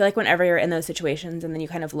like, I feel like whenever you're in those situations and then you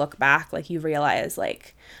kind of look back, like you realize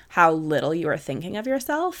like how little you were thinking of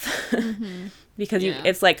yourself because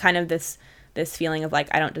it's like kind of this feeling of like,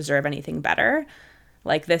 I don't deserve anything better.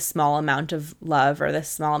 Like this small amount of love or this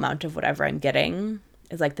small amount of whatever I'm getting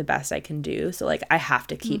is like the best I can do. So like I have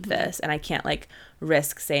to keep this, and I can't like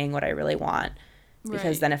risk saying what I really want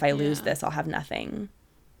because then if I lose this, I'll have nothing.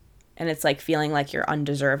 And it's like feeling like you're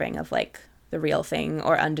undeserving of like the real thing,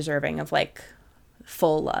 or undeserving of like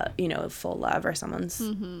full love or someone's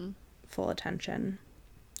full attention.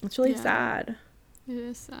 It's really sad. It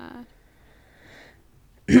is sad.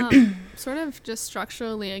 Sort of just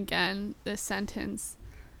structurally, again, this sentence,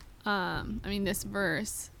 this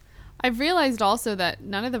verse, I've realized also that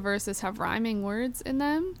none of the verses have rhyming words in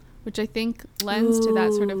them, which I think lends to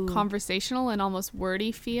that sort of conversational and almost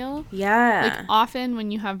wordy feel. Yeah. Like often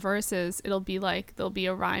when you have verses, it'll be like there'll be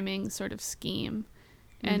a rhyming sort of scheme,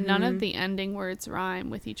 and none of the ending words rhyme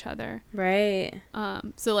with each other. Right.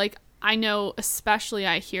 So like I know, especially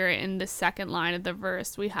I hear it in the second line of the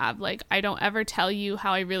verse, we have like, I don't ever tell you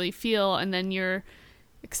how I really feel, and then you're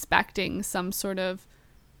expecting some sort of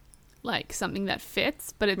like something that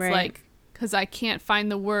fits, but it's Right. like, because I can't find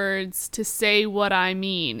the words to say what I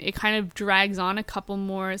mean, it kind of drags on a couple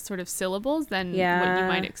more sort of syllables than what you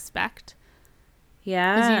might expect.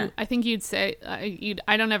 Yeah. I think you'd say,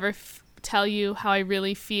 I don't ever tell you how I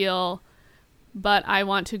really feel, but I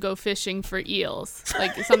want to go fishing for eels,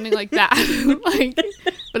 like something like that. Like,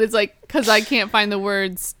 but it's like, because I can't find the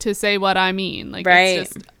words to say what I mean. Like, Right.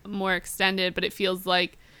 it's just more extended, but it feels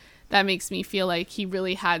like that makes me feel like he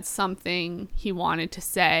really had something he wanted to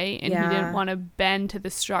say, and he didn't want to bend to the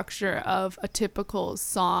structure of a typical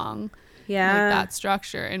song, like that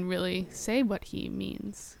structure, and really say what he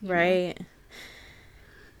means. Right.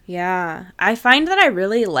 Yeah. I find that I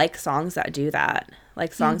really like songs that do that.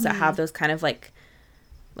 Like songs that have those kind of like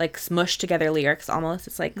smushed together lyrics almost.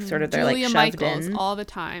 It's like sort of they're Julia like shoved Michaels in. all the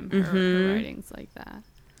time. Her writing's like that.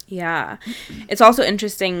 Yeah. It's also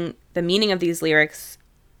interesting the meaning of these lyrics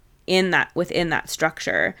within that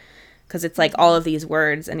structure, because it's like all of these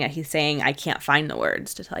words, and yet he's saying I can't find the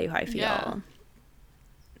words to tell you how I feel. Yeah.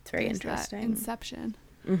 It's very There's that interesting. Inception.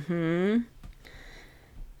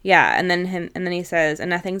 Yeah, and then he says, and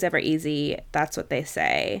nothing's ever easy, that's what they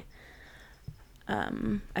say.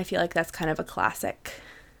 I feel like that's kind of a classic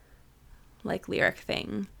like lyric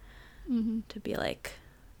thing to be like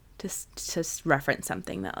to reference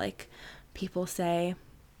something that like people say.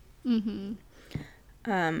 And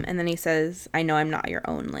then he says, I know I'm not your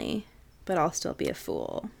only, but I'll still be a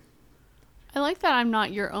fool. I like that I'm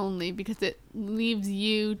not your only, because it leaves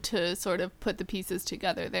you to sort of put the pieces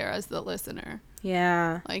together there as the listener.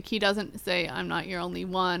 Yeah. Like, he doesn't say I'm not your only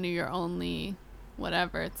one or your only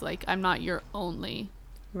whatever. It's like, I'm not your only.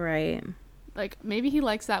 Right. Like, maybe he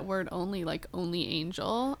likes that word only, like only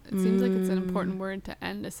angel. It seems like it's an important word to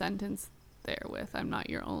end a sentence there with. I'm not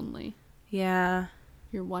your only. Yeah.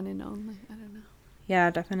 Your one and only. I don't know. Yeah,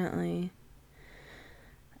 definitely.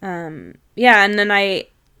 Yeah, and then I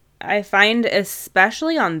find,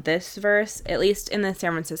 especially on this verse, at least in the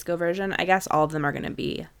San Francisco version, I guess all of them are going to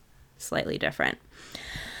be slightly different.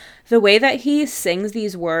 The way that he sings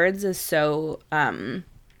these words is so,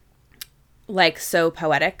 like, so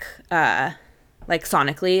poetic, like,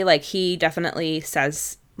 sonically. Like, he definitely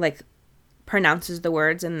says, like, pronounces the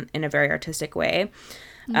words in a very artistic way.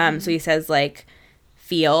 So he says, like,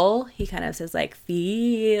 feel. He kind of says, like,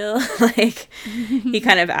 feel. Like, he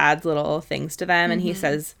kind of adds little things to them. And he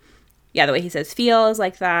says, yeah, the way he says feel is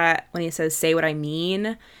like that. When he says say what I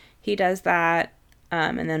mean, he does that.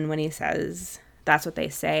 And then when he says that's what they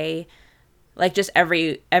say, like, just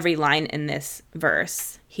every line in this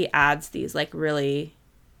verse, he adds these like really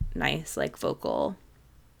nice like vocal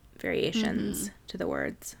variations to the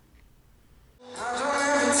words. I don't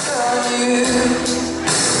ever tell you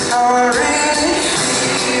how I really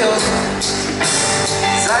feel.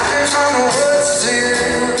 'Cause I can't find the words to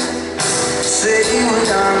say what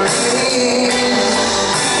I mean.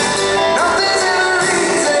 Nothing's ever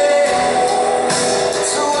easy,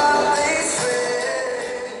 so what they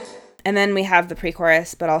say. And then we have the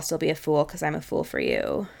pre-chorus, but I'll still be a fool because I'm a fool for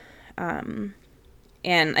you. And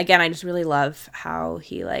again, I just really love how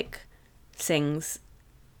he like sings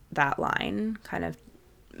that line, kind of,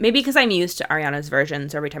 maybe because I'm used to Ariana's version,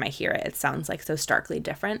 so every time I hear it, it sounds like so starkly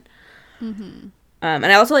different. And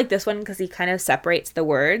I also like this one because he kind of separates the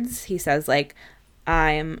words. He says like,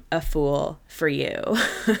 I'm a fool for you.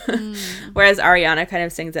 Whereas Ariana kind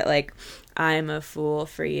of sings it like, I'm a fool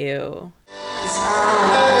for you.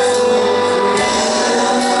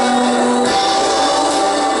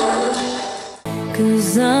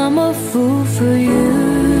 'Cause I'm a fool for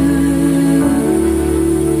you.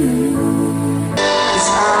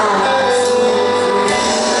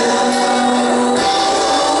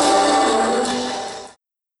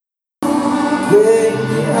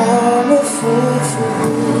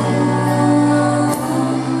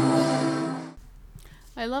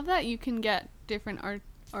 I love that you can get different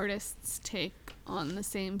artists' take on the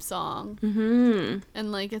same song.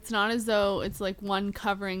 And like, it's not as though it's like one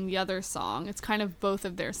covering the other song. It's kind of both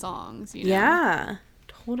of their songs, you know? Yeah,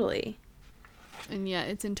 totally. And yet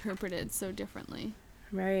it's interpreted so differently.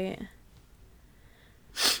 Right.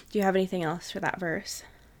 Do you have anything else for that verse?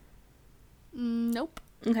 Nope.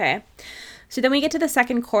 Okay. So then we get to the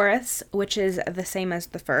second chorus, which is the same as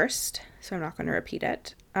the first, so I'm not going to repeat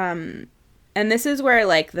it. And this is where,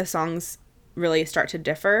 like, the songs really start to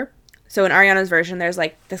differ. So in Ariana's version, there's,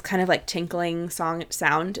 like, this kind of, like, tinkling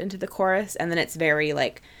sound into the chorus, and then it's very,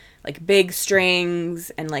 like, like big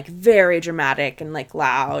strings and like very dramatic and like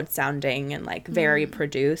loud sounding and like very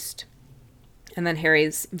produced. And then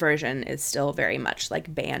Harry's version is still very much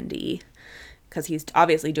like bandy because he's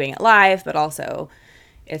obviously doing it live, but also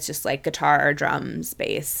it's just like guitar, drums,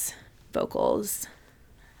 bass, vocals,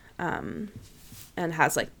 and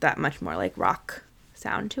has like that much more like rock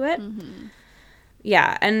sound to it.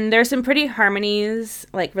 Yeah, and there's some pretty harmonies,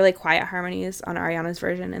 like really quiet harmonies on Ariana's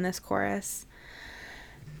version in this chorus.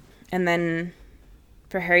 And then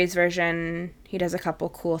for Harry's version, he does a couple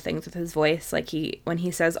cool things with his voice. Like when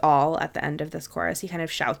he says all at the end of this chorus, he kind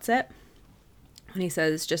of shouts it. When he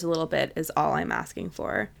says just a little bit is all I'm asking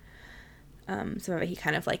for. Some of it he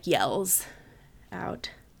kind of like yells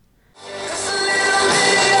out.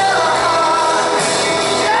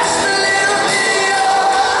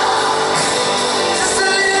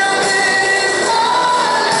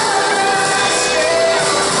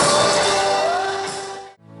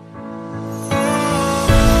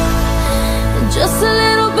 Just a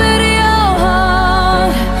little bit of your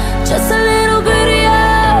heart, just a little bit of your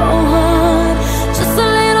heart, just a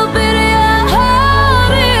little bit of your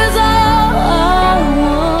heart is all I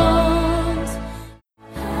want.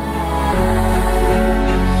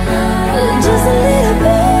 Just a little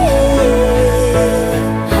bit.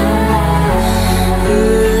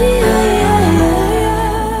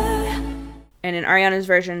 And in Ariana's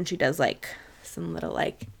version, she does like some little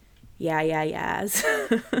like yeahs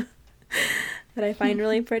that I find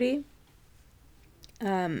really pretty.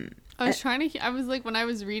 I was trying to. I was like, when I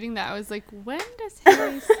was reading that, I was like, when does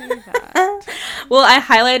Harry say that? Well, I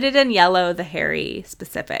highlighted in yellow the Harry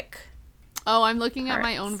specific. Oh, I'm looking at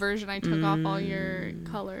my Parts. own version. I took off all your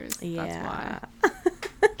colors. That's why.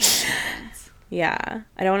 Yeah.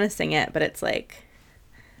 I don't want to sing it, but it's like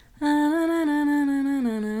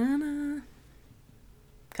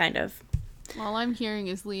kind of. All I'm hearing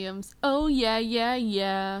is Liam's, oh, yeah, yeah,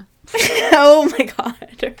 yeah. Oh my god.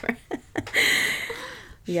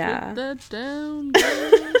 Yeah. Put that down,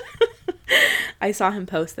 girl. I saw him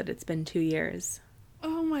post that it's been 2 years.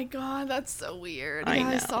 Oh my god, that's so weird. I Yeah,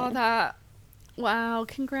 I know. saw that. Wow,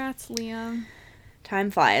 congrats, Liam.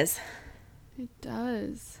 Time flies. It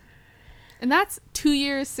does. And that's 2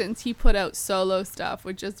 years since he put out solo stuff,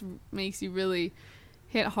 which just makes you really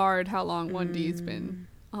hit hard how long 1D's been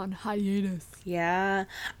on hiatus. Yeah.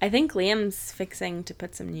 I think Liam's fixing to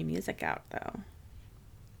put some new music out, though.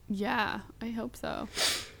 Yeah, I hope so.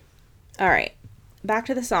 All right. Back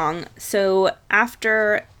to the song. So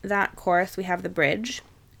after that chorus, we have the bridge,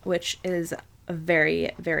 which is a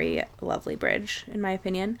very, very lovely bridge, in my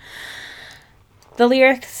opinion. The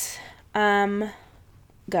lyrics go,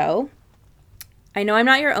 I know I'm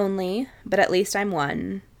not your only, but at least I'm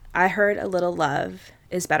one. I heard a little love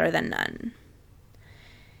is better than none.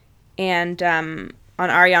 And on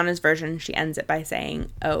Ariana's version, she ends it by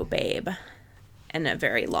saying, oh, babe, in a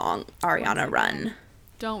very long Ariana run.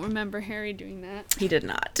 Don't remember Harry doing that. He did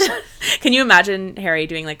not. Can you imagine Harry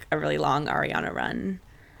doing like a really long Ariana run?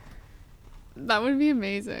 That would be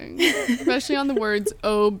amazing. Especially on the words,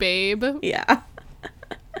 oh, babe. Yeah.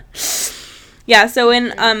 Yeah, so in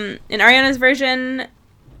Ariana's version,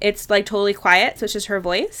 it's like totally quiet, so it's just her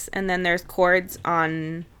voice, and then there's chords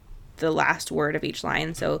on the last word of each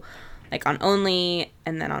line. So like on only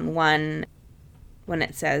and then on one, when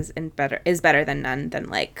it says is better than none, then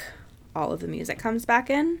like all of the music comes back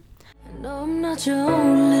in. No, I'm not your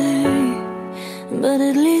only, but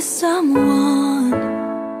at least I'm one.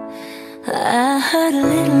 I heard a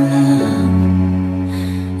little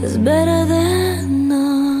love is better than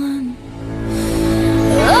none.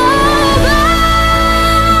 Oh, babe,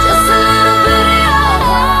 just a little bit of your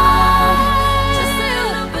heart, just a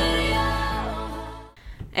little bit of your heart.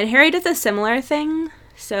 And Harry does a similar thing.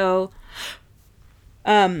 So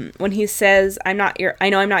when he says I know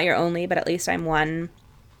I'm not your only, but at least I'm one.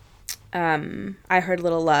 I heard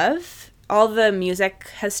little love. All the music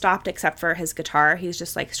has stopped except for his guitar. He's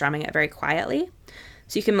just like strumming it very quietly.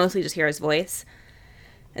 So you can mostly just hear his voice.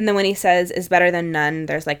 And then when he says is better than none,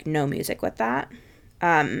 there's like no music with that.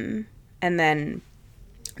 And then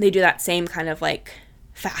they do that same kind of like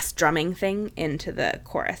fast drumming thing into the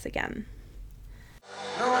chorus again.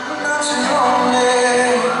 No, I'm not your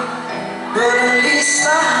only, but at least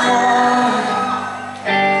I'm one.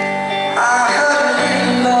 I heard a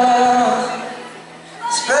little love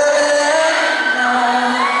is better than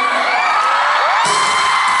none.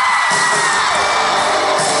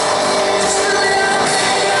 Just a little bit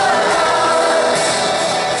of your heart,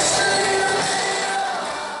 just a little bit of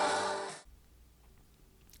your heart.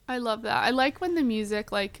 I love that. I like when the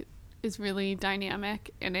music like is really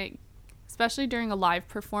dynamic and it, especially during a live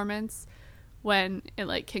performance, when it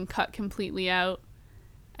like can cut completely out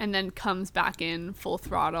and then comes back in full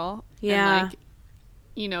throttle. Yeah. And like,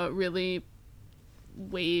 you know, it really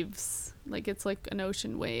waves, like it's like an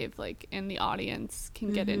ocean wave, like, and the audience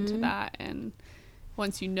can get into that. And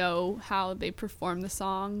once you know how they perform the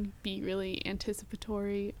song, be really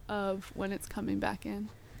anticipatory of when it's coming back in.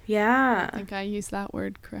 Yeah. I think I used that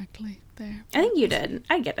word correctly there. I think you did.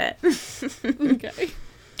 I get it. Okay.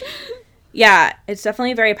 Yeah, it's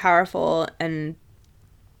definitely very powerful. And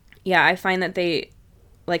yeah, I find that they,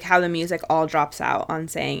 like how the music all drops out on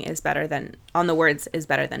saying is better than, on the words is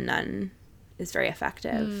better than none, is very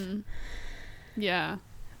effective. Yeah,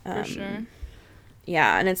 for sure.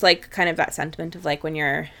 Yeah, and it's like kind of that sentiment of like when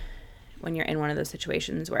you're in one of those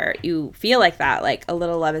situations where you feel like that, like a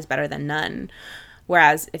little love is better than none.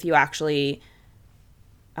 Whereas if you actually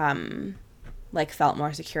like felt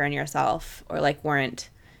more secure in yourself, or like weren't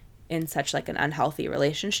in such like an unhealthy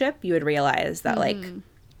relationship, you would realize that like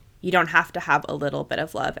you don't have to have a little bit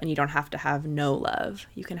of love and you don't have to have no love.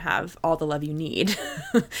 You can have all the love you need.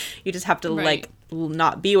 You just have to like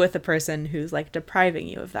not be with a person who's like depriving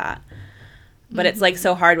you of that. But it's like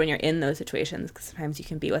so hard when you're in those situations, because sometimes you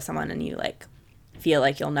can be with someone and you like feel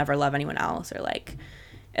like you'll never love anyone else, or like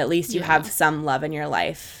at least you have some love in your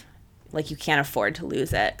life. Like you can't afford to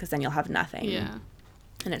lose it, because then you'll have nothing. Yeah.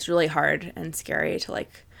 And it's really hard and scary to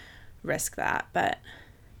like risk that. But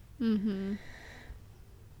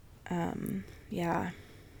yeah.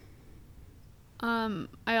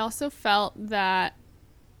 I also felt that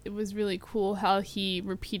it was really cool how he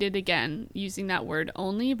repeated again using that word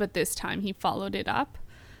only, but this time he followed it up.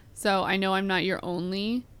 So I know I'm not your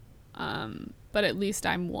only, but at least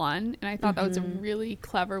I'm one. And I thought that was a really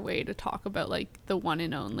clever way to talk about like the one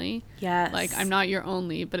and only. Yes. Like I'm not your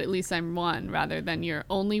only, but at least I'm one, rather than your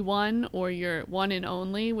only one or your one and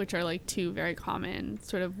only, which are like two very common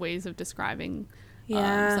sort of ways of describing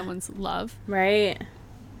someone's love. Right.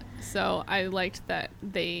 So I liked that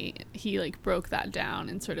he like broke that down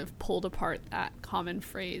and sort of pulled apart that common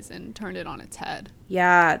phrase and turned it on its head.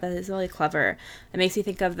 Yeah, that is really clever. It makes me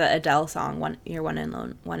think of the Adele song, "You're One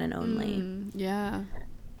and Only," Yeah.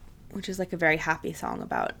 which is like a very happy song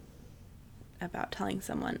about telling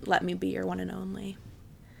someone, "Let me be your one and only."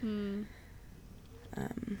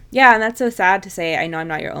 Yeah, and that's so sad to say. I know I'm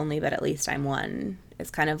not your only, but at least I'm one.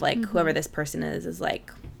 It's kind of like whoever this person is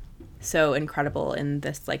like so incredible in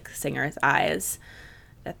this like singer's eyes,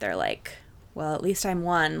 that they're like, well, at least I'm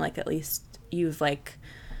one. Like at least you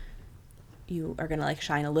are gonna like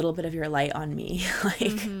shine a little bit of your light on me.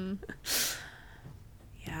 Like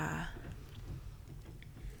yeah.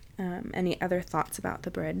 Any other thoughts about the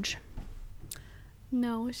bridge?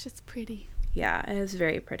 No, it's just pretty. Yeah, it is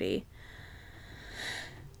very pretty.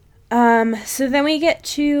 So then we get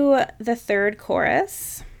to the third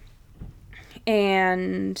chorus,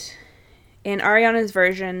 and in Ariana's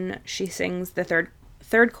version, she sings the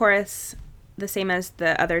third chorus the same as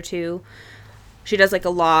the other two. She does like a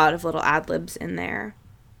lot of little ad-libs in there,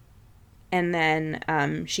 and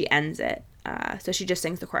then she ends it. So she just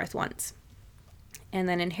sings the chorus once. And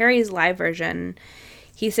then in Harry's live version,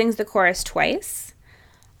 he sings the chorus twice,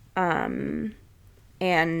 and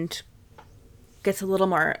gets a little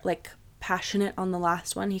more like passionate on the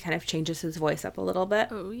last one. He kind of changes his voice up a little bit.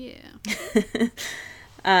 Oh yeah.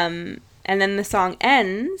 And then the song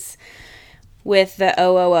ends with the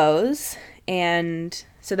OOOs, and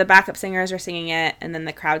so the backup singers are singing it, and then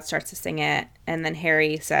the crowd starts to sing it, and then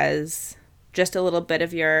Harry says, "Just a little bit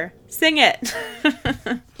of your sing it."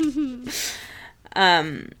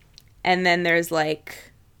 And then there's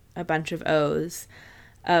like a bunch of O's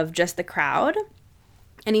of just the crowd,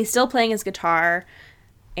 and he's still playing his guitar,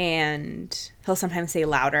 and he'll sometimes say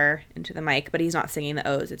louder into the mic, but he's not singing the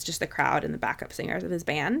O's. It's just the crowd and the backup singers of his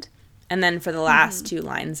band. And then for the last two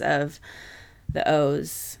lines of the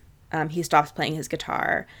O's, he stops playing his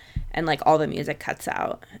guitar, and like all the music cuts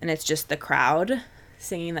out, and it's just the crowd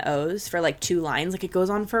singing the O's for like 2 lines. Like it goes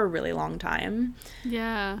on for a really long time.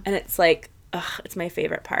 Yeah. And it's like, it's my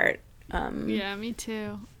favorite part. Yeah, me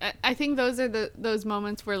too. I think those are those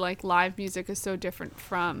moments where like live music is so different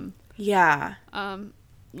from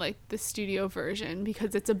like the studio version,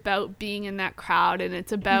 because it's about being in that crowd, and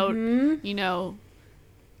it's about you know,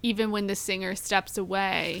 even when the singer steps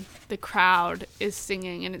away, the crowd is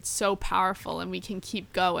singing, and it's so powerful, and we can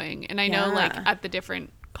keep going. And I know like at the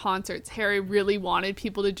different concerts, Harry really wanted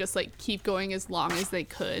people to just like keep going as long as they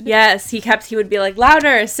could. Yes, he would be like,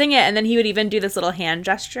 louder, sing it, and then he would even do this little hand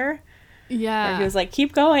gesture. Yeah. Where he was like,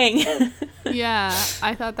 keep going. Yeah,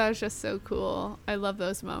 I thought that was just so cool. I love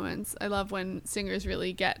those moments. I love when singers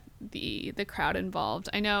really get the crowd involved.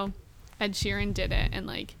 I know Ed Sheeran did it, and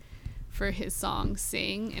like for his song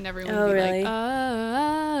Sing, and everyone would Oh, be really? like,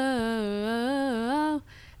 oh,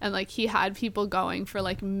 and like he had people going for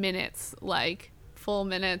like minutes, like full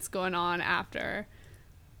minutes going on after.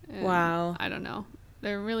 And Wow. I don't know.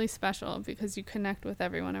 They're really special because you connect with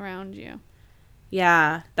everyone around you.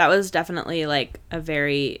 Yeah, that was definitely like a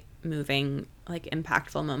very moving, like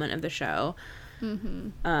impactful moment of the show.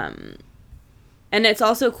 And it's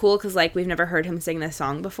also cool because like we've never heard him sing this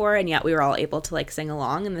song before, and yet we were all able to like sing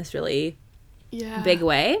along in this really big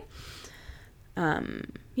way.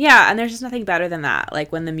 Yeah, and there's just nothing better than that.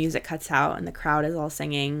 Like when the music cuts out and the crowd is all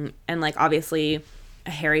singing, and like obviously a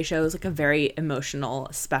Harry show is like a very emotional,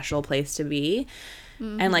 special place to be.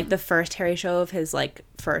 And like the first Harry show of his like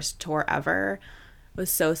first tour ever was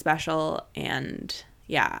so special, and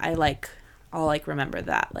yeah, I'll like remember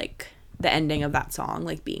that, like the ending of that song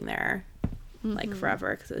like being there like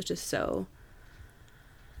forever, because it was just so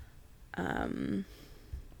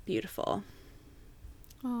beautiful.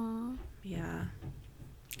 Aww. Yeah.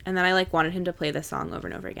 And then I like wanted him to play this song over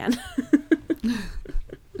and over again.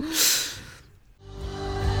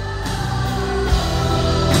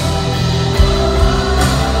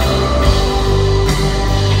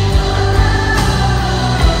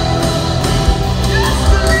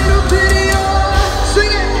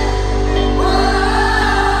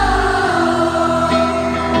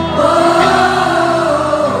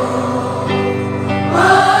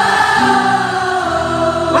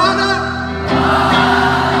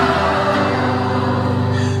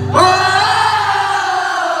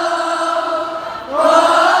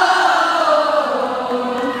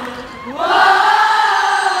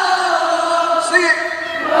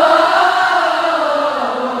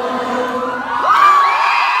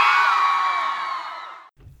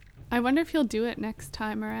 I wonder if he'll do it next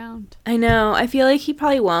time around. I know. I feel like he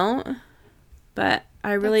probably won't, but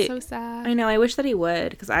I really, That's so sad. I know. I wish that he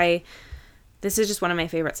would, because this is just one of my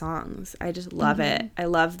favorite songs. I just love it. I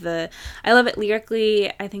love it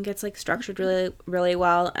lyrically. I think it's like structured really, really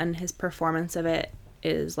well, and his performance of it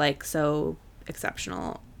is like so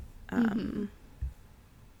exceptional.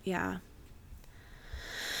 Yeah.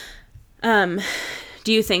 Do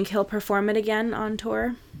you think he'll perform it again on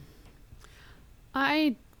tour?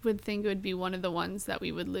 I would think it would be one of the ones that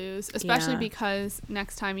we would lose, especially Yeah. because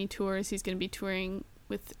next time he tours, he's going to be touring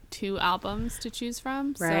with 2 albums to choose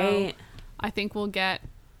from. Right. So I think we'll get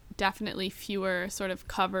definitely fewer sort of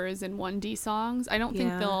covers and 1D songs. I don't think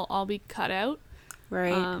Yeah. they'll all be cut out.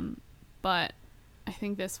 Right. But I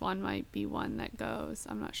think this one might be one that goes.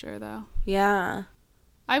 I'm not sure though. Yeah.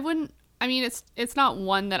 I mean, it's not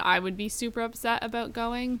one that I would be super upset about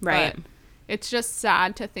going. Right. But it's just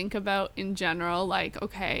sad to think about in general. Like,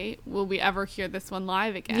 okay, will we ever hear this one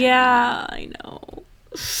live again? Yeah, I know.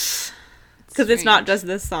 Because it's not just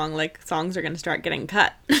this song. Like, songs are going to start getting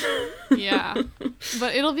cut. Yeah.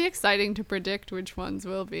 But it'll be exciting to predict which ones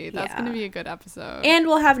will be. That's going to Yeah. be a good episode. And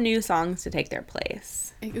we'll have new songs to take their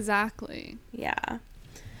place. Exactly. Yeah.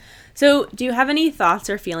 So, do you have any thoughts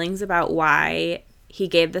or feelings about why he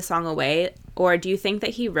gave the song away? Or do you think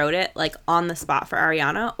that he wrote it, like, on the spot for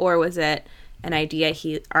Ariana? Or was it an idea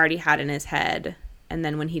he already had in his head, and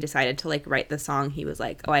then when he decided to, like, write the song, he was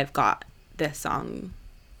like, oh, I've got this song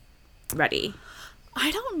ready?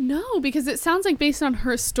 I don't know, because it sounds like based on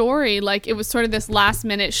her story, like it was sort of this last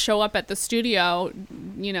minute show up at the studio,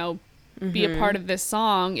 you know, be a part of this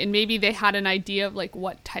song, and maybe they had an idea of like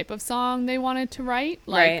what type of song they wanted to write.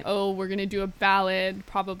 Like, Right. oh, we're going to do a ballad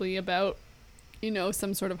probably about, you know,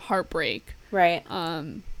 some sort of heartbreak. Right.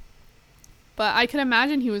 But I could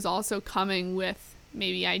imagine he was also coming with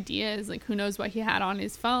maybe ideas, like who knows what he had on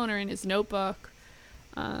his phone or in his notebook.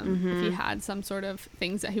 If he had some sort of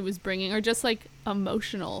things that he was bringing, or just like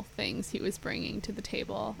emotional things he was bringing to the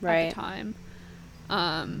table at Right. the time.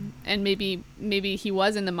 And maybe he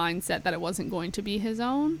was in the mindset that it wasn't going to be his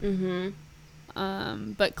own.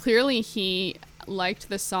 But clearly he liked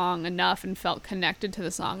the song enough and felt connected to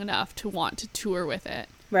the song enough to want to tour with it.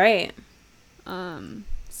 Right.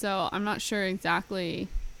 So I'm not sure exactly.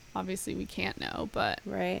 Obviously we can't know, but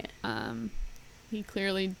Right. he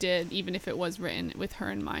clearly did, even if it was written with her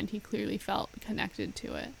in mind, he clearly felt connected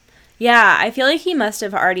to it. Yeah, I feel like he must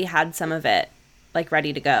have already had some of it, like,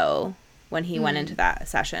 ready to go when he went into that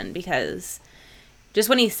session, because just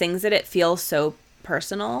when he sings it, it feels so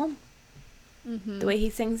personal, the way he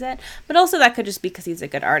sings it. But also that could just be because he's a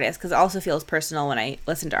good artist, because it also feels personal when I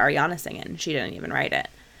listen to Ariana sing it, and she didn't even write it.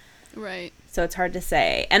 Right. So it's hard to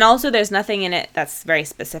say. And also there's nothing in it that's very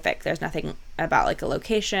specific. There's nothing about, like, a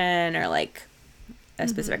location or, like, a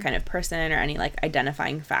specific kind of person or any, like,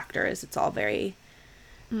 identifying factors. It's all very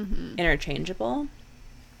interchangeable.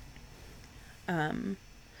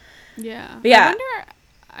 Yeah. But yeah.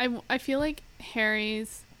 I feel like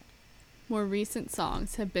Harry's more recent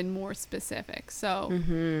songs have been more specific.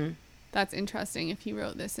 So that's interesting if he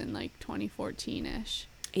wrote this in like 2014-ish.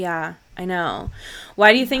 Yeah, I know.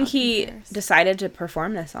 Why do you think How it he compares. decided to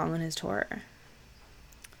perform this song on his tour?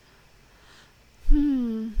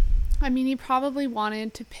 I mean, he probably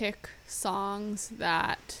wanted to pick songs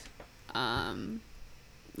that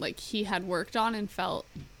like he had worked on and felt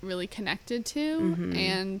really connected to,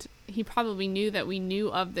 and he probably knew that we knew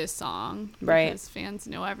of this song, Right. because fans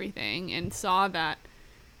know everything, and saw that,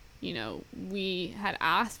 you know, we had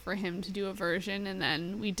asked for him to do a version, and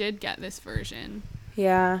then we did get this version.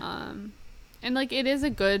 Yeah. And like it is a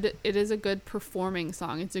good performing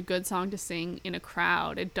song. It's a good song to sing in a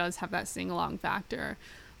crowd. It does have that sing along factor.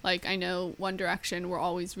 Like, I know One Direction were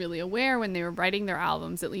always really aware when they were writing their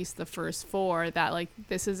albums, at least the first 4, that like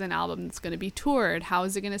this is an album that's going to be toured. How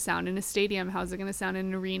is it going to sound in a stadium? How is it going to sound in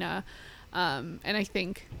an arena? And I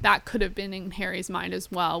think that could have been in Harry's mind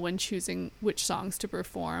as well when choosing which songs to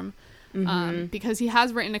perform. Because he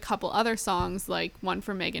has written a couple other songs, like one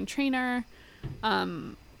for Meghan Trainor.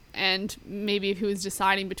 And maybe if he was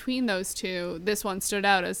deciding between those two, this one stood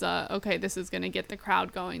out as okay, this is going to get the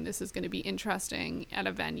crowd going. This is going to be interesting at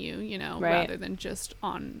a venue, you know, Right. rather than just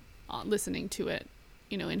on listening to it,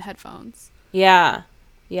 you know, in headphones. Yeah.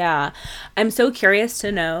 Yeah. I'm so curious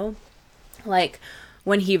to know, like,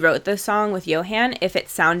 when he wrote this song with Johan, if it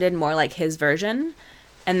sounded more like his version,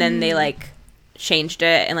 and then they, like, changed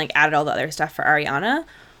it and, like, added all the other stuff for Ariana,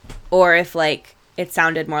 or if, like, it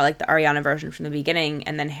sounded more like the Ariana version from the beginning,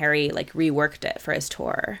 and then Harry, like, reworked it for his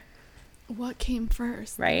tour. What came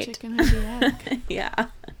first? Right. The chicken or the egg? Yeah.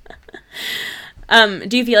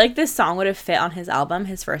 Do you feel like this song would have fit on his album,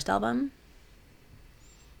 his first album?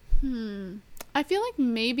 I feel like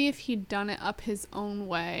maybe if he'd done it up his own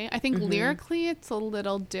way. I think lyrically it's a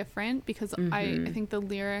little different, because I think the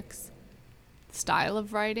lyrics style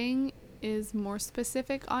of writing is more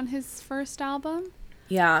specific on his first album.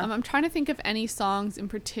 Yeah. I'm trying to think if any songs in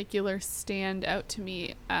particular stand out to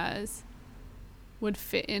me as would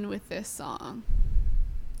fit in with this song.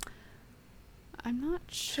 I'm not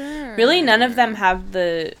sure. Really, none of them have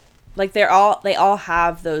the, like, they all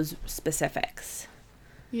have those specifics.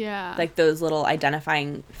 Yeah. Like those little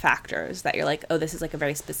identifying factors that you're like, oh, this is like a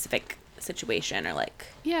very specific situation, or like,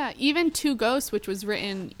 yeah, even Two Ghosts, which was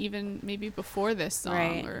written even maybe before this song,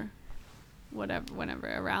 Right. or whatever, whenever,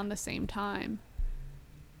 around the same time.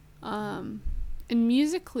 And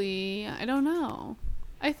musically, I don't know.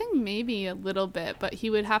 I think maybe a little bit, but he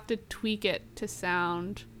would have to tweak it to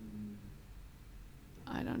sound,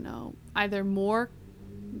 I don't know, either more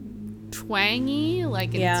twangy,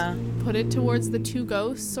 like Yeah. put it towards the Two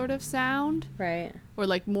Ghosts sort of sound, right. or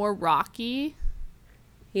like more rocky.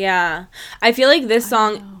 Yeah. I feel like this I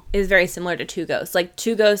don't song know. is very similar to Two Ghosts. Like,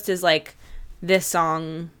 Two Ghosts is like this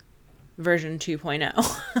song version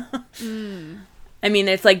 2.0. I mean,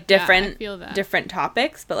 it's like Yeah, I different, feel that. different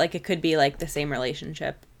topics, but like it could be like the same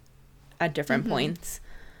relationship at different points.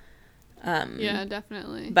 Yeah,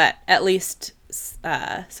 definitely. But at least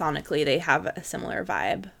sonically, they have a similar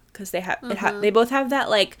vibe, because they have they both have that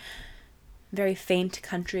like very faint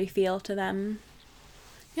country feel to them.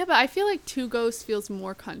 Yeah, but I feel like Two Ghosts feels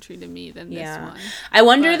more country to me than this one. I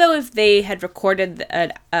wonder But- though if they had recorded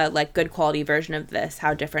a like good quality version of this,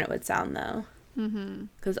 how different it would sound though.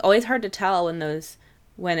 Because it's always hard to tell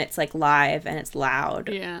when it's like live and it's loud,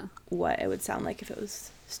 Yeah. what it would sound like if it was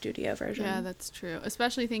studio version. Yeah, that's true.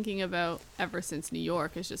 Especially thinking about Ever Since New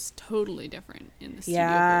York is just totally different in the studio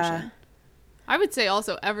Yeah. version. I would say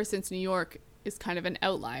also Ever Since New York is kind of an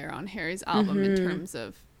outlier on Harry's album in terms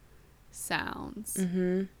of sounds.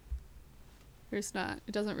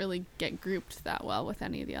 It doesn't really get grouped that well with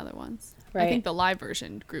any of the other ones. Right. I think the live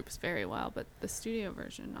version groups very well, but the studio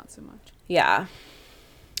version not so much. Yeah.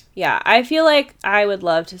 Yeah, I feel like I would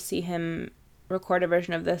love to see him record a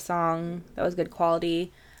version of this song that was good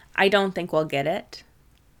quality. I don't think we'll get it,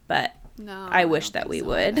 but No, I wish don't that think we so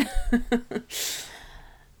would. either.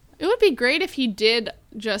 It would be great if he did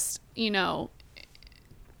just,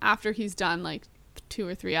 after he's done like 2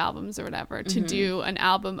 or 3 albums or whatever, to do an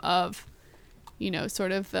album of,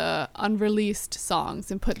 sort of the unreleased songs,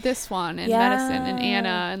 and put this one and Medicine and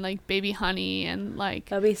Anna and like Baby Honey and like,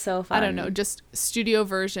 That'd be so fun. I don't know, just studio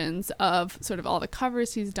versions of sort of all the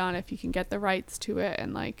covers he's done, if you can get the rights to it,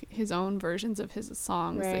 and like his own versions of his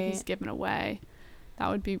songs that he's Right. given away. That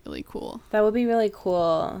would be really cool. That would be really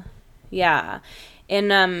cool. Yeah. In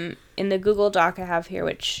the Google Doc I have here,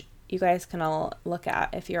 which you guys can all look at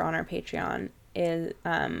if you're on our Patreon, is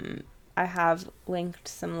I have linked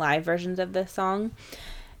some live versions of this song.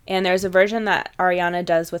 And there's a version that Ariana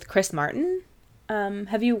does with Chris Martin.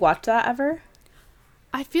 Have you watched that ever?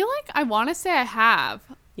 I feel like I want to say I have.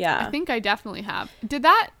 Yeah. I think I definitely have.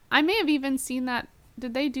 I may have even seen that.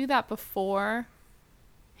 Did they do that before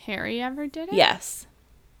Harry ever did it? Yes.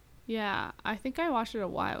 Yeah. I think I watched it a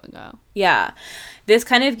while ago. Yeah. This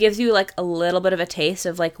kind of gives you like a little bit of a taste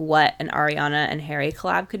of like what an Ariana and Harry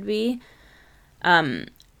collab could be.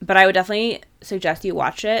 But I would definitely suggest you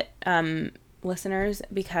watch it, listeners,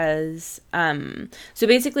 because so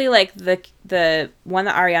basically like the one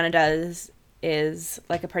that Ariana does is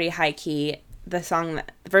like a pretty high key. The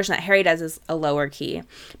version that Harry does is a lower key,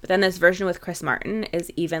 but then this version with Chris Martin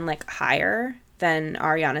is even like higher than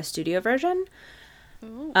Ariana's studio version.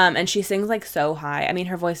 And she sings like so high. I mean,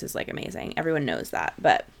 her voice is like amazing. Everyone knows that,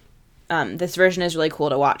 but this version is really cool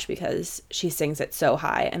to watch because she sings it so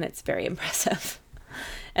high and it's very impressive.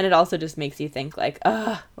 And it also just makes you think like,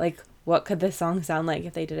 like what could this song sound like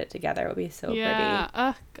if they did it together? It would be so pretty.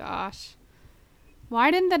 Oh gosh.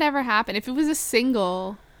 Why didn't that ever happen? If it was a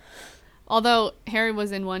single, although Harry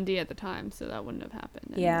was in 1D at the time, so that wouldn't have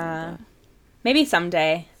happened. Yeah. Maybe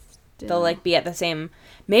someday Still. they'll like be at the same,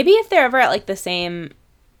 maybe if they're ever at like the same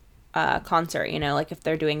concert, you know, like if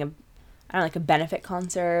they're doing like a benefit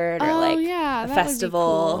concert or like a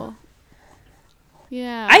festival. Would be cool.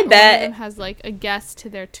 Yeah. I or bet one of them has like a guest to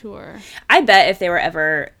their tour. I bet if they were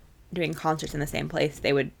ever doing concerts in the same place,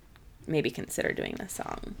 they would maybe consider doing this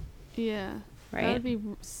song. Yeah. Right? That would be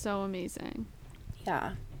so amazing.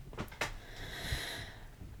 Yeah.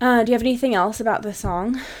 Do you have anything else about the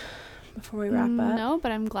song before we wrap up? No,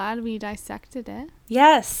 but I'm glad we dissected it.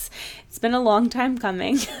 Yes. It's been a long time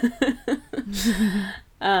coming.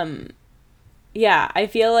 Yeah, I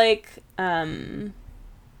feel like I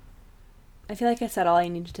said all I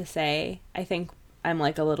needed to say. I think I'm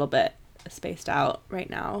like a little bit spaced out right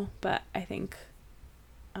now, but I think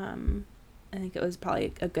it was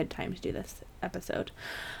probably a good time to do this episode.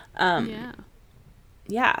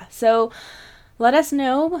 Yeah. So let us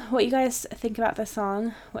know what you guys think about the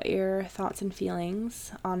song, what your thoughts and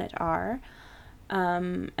feelings on it are.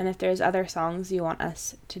 And if there's other songs you want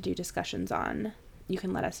us to do discussions on, you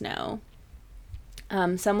can let us know.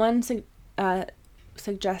 Someone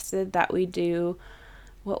suggested that we do,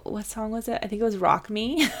 what song was it? I think it was Rock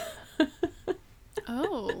Me.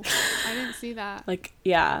 Oh, I didn't see that. Like,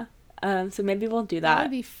 yeah. So maybe we'll do That that.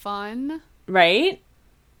 would be fun. Right?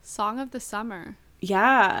 Song of the summer.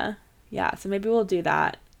 Yeah. Yeah. So maybe we'll do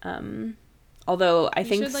that. Although I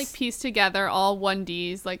think we should like piece together all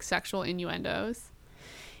 1D's like sexual innuendos.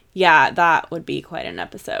 Yeah, that would be quite an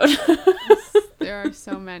episode. There are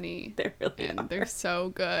so many. There really and are. they're so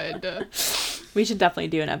good. We should definitely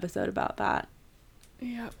do an episode about that.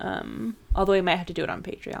 Yeah. Although we might have to do it on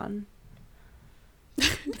Patreon.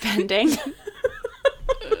 Depending.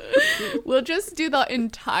 We'll just do the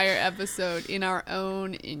entire episode in our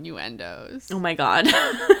own innuendos. Oh my god.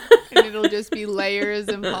 And it'll just be layers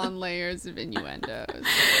upon layers of innuendos.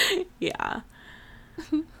 Yeah.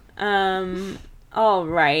 All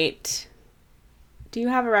right. Do you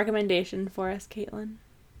have a recommendation for us, Caitlin?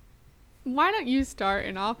 Why don't you start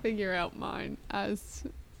and I'll figure out mine as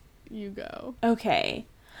you go. Okay.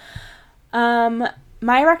 My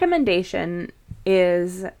recommendation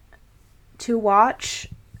is to watch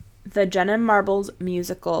the Jenna Marbles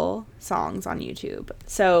musical songs on YouTube.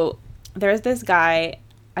 So there's this guy,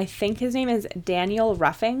 I think his name is Daniel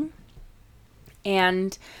Ruffing,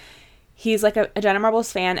 and he's like a Jenna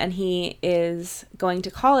Marbles fan, and he is going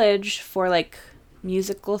to college for like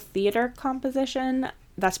musical theater composition.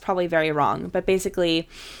 That's probably very wrong, but basically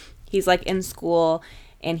he's like in school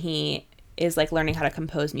and he is like learning how to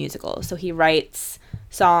compose musicals. So he writes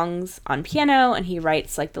songs on piano and he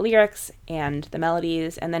writes like the lyrics and the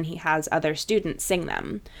melodies, and then he has other students sing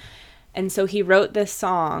them. And so he wrote this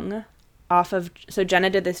song so Jenna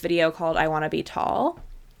did this video called I Wanna Be Tall,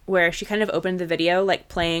 where she kind of opened the video like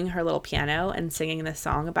playing her little piano and singing this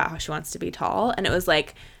song about how she wants to be tall, and it was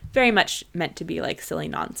like very much meant to be like silly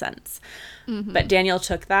nonsense. Mm-hmm. But Daniel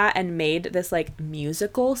took that and made this like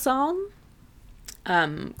musical song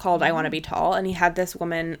called I Wanna Be Tall, and he had this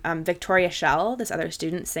woman, Victoria Shell, this other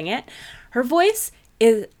student, sing it. Her voice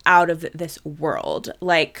is out of this world.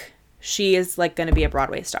 Like, she is like going to be a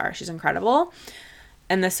Broadway star. She's incredible.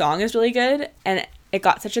 And the song is really good, and it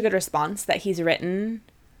got such a good response that he's written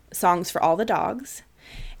songs for all the dogs.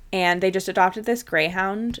 And they just adopted this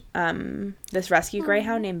greyhound, this rescue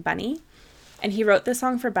greyhound named Bunny. And he wrote this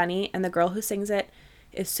song for Bunny, and the girl who sings it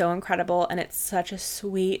is so incredible, and it's such a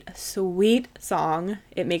sweet, sweet song.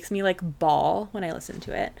 It makes me like bawl when I listen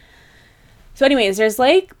to it. So anyways, there's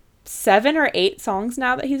like 7 or 8 songs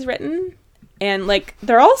now that he's written, And like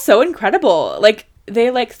they're all so incredible. Like they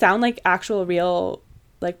like sound like actual real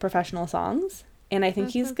like professional songs. And I think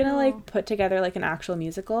That's he's so gonna cool. like put together like an actual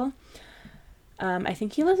musical. I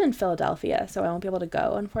think he lives in Philadelphia, so I won't be able to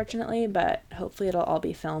go, unfortunately, but hopefully it'll all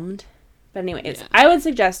be filmed. But anyways, Yeah. I would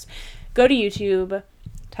suggest go to YouTube,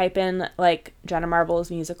 type in like Jenna Marbles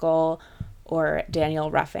musical or Daniel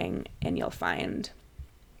Ruffing, and you'll find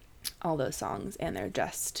all those songs, and they're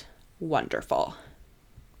just wonderful.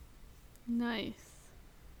 Nice.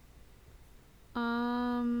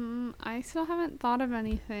 I still haven't thought of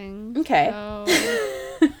anything. Okay. So,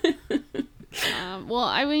 well,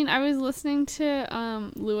 I mean, I was listening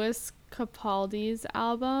to Louis Capaldi's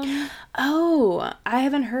album Oh, I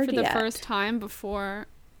haven't heard for yet. the first time before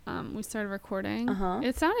we started recording. Uh-huh.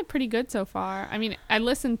 It sounded pretty good so far. I mean, I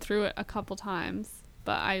listened through it a couple times,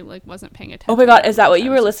 but I like wasn't paying attention. Oh my god, is that much. what you I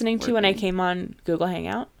were was just listening to when I working. came on Google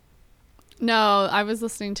Hangout? No, I was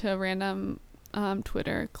listening to a random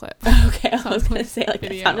Twitter clip. Okay, I was gonna Someone's say like it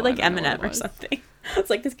video, sounded like I don't know Eminem what it or was. something. It's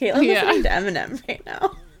like, is Caitlin Yeah. listening to Eminem right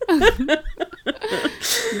now?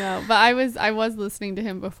 No, but I was listening to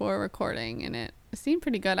him before recording, and it seemed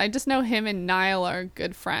pretty good. I just know him and Niall are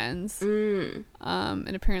good friends. And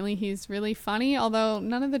apparently he's really funny, although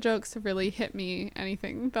none of the jokes have really hit me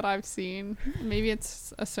anything that I've seen. Maybe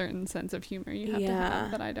it's a certain sense of humor you have to Yeah.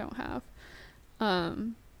 have that I don't have.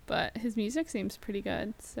 But his music seems pretty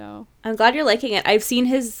good, so I'm glad you're liking it. I've seen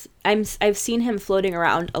him floating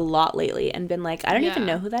around a lot lately and been like, I don't even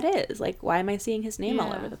Yeah. know who that is. Like, why am I seeing his name all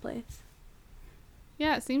Yeah. over the place?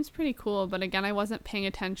 yeah, it seems pretty cool. But again, I wasn't paying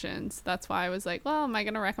attention, so that's why I was like, well, am I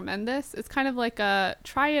gonna recommend this? It's kind of like a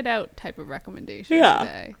try it out type of recommendation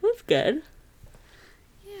today. That's good.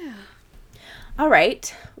 Yeah. All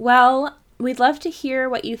right. Well, we'd love to hear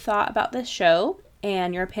what you thought about this show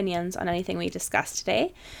and your opinions on anything we discussed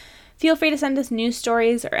today. Feel free to send us news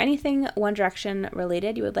stories or anything One Direction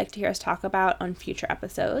related you would like to hear us talk about on future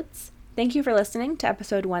episodes. Thank you for listening to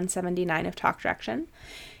episode 179 of Talk Direction.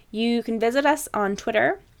 You can visit us on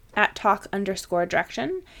Twitter at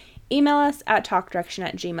talk_direction, email us at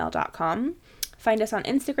talkdirection@gmail.com, find us on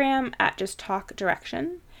Instagram at just talk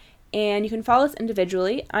direction, and you can follow us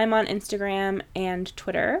individually. I'm on Instagram and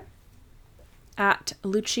Twitter at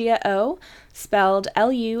Lucia O, spelled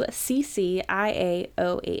LUCCIAOH.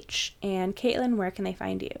 And Caitlin, where can they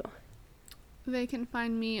find you? They can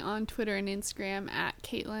find me on Twitter and Instagram at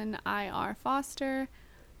Caitlin IR Foster,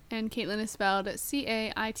 and Caitlin is spelled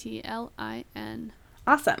CAITLIN.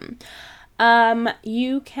 Awesome.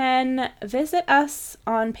 You can visit us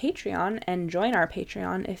on Patreon and join our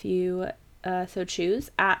Patreon if you so choose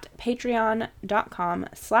at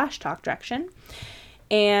patreon.com/talkdirection.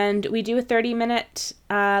 And we do a 30-minute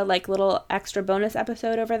like little extra bonus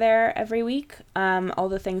episode over there every week. All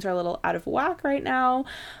the things are a little out of whack right now,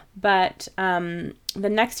 but the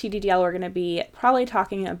next TDDL we're going to be probably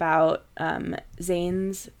talking about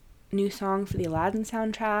Zayn's new song for the Aladdin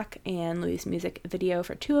soundtrack and Louis' music video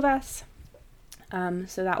for Two of Us.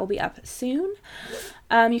 So that will be up soon.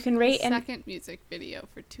 You can rate and Second music video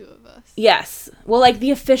for Two of Us. yes, well, like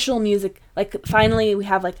the official music, like finally we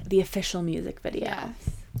have like the official music video.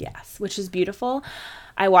 Yes, which is beautiful.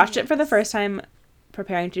 I watched it for the first time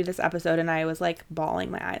preparing to do this episode, and I was like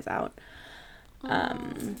bawling my eyes out.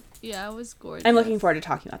 Yeah, it was gorgeous. I'm looking forward to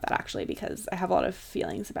talking about that actually because I have a lot of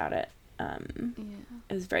feelings about it. Yeah.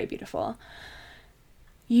 It was very beautiful.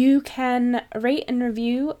 You can rate and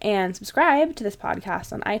review and subscribe to this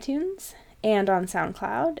podcast on iTunes and on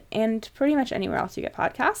SoundCloud and pretty much anywhere else you get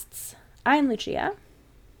podcasts. I'm Lucia.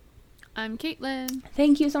 I'm Caitlin.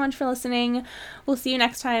 Thank you so much for listening. We'll see you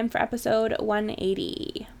next time for episode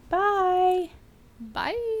 180. Bye.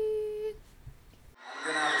 Bye. We're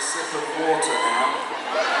going to have a sip of water now,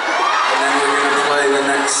 and then we're going to play the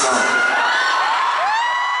next song.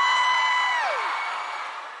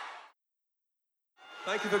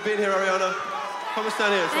 Thank you for being here, Ariana. Come and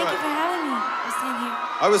stand here. It's Thank all you for right. having me. I'll stand here.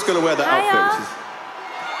 I was going to wear that Hi, outfit. y'all. Which is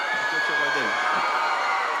good job I did.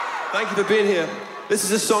 Thank you for being here. This is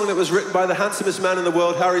a song that was written by the handsomest man in the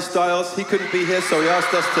world, Harry Styles. He couldn't be here, so he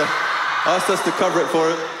asked us to cover it for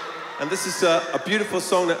him. And this is a beautiful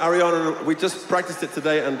song that Ariana, we just practiced it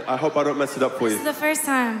today, and I hope I don't mess it up for This you. is the first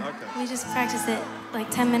time. Okay. We just practiced it like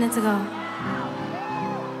 10 minutes ago.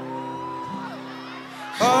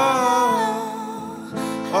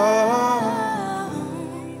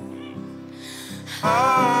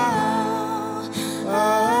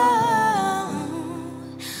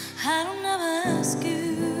 I don't ever ask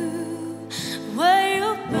you where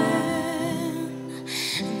you've been,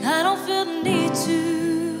 and I don't feel the need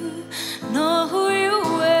to know who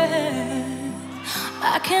you're with.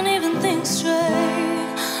 I can't even think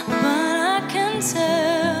straight, but I can't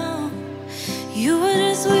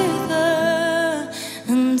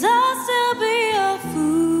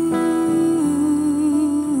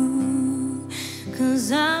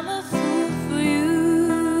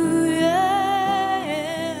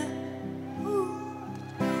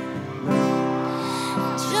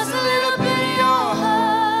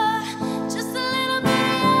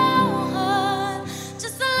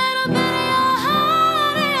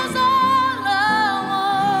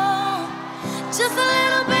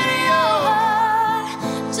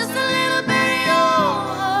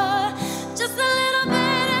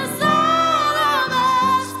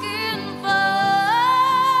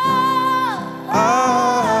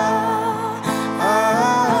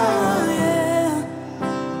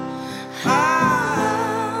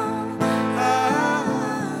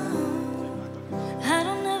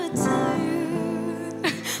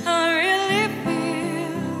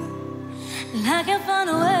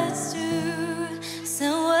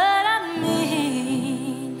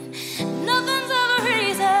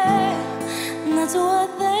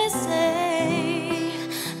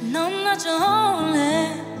but you're only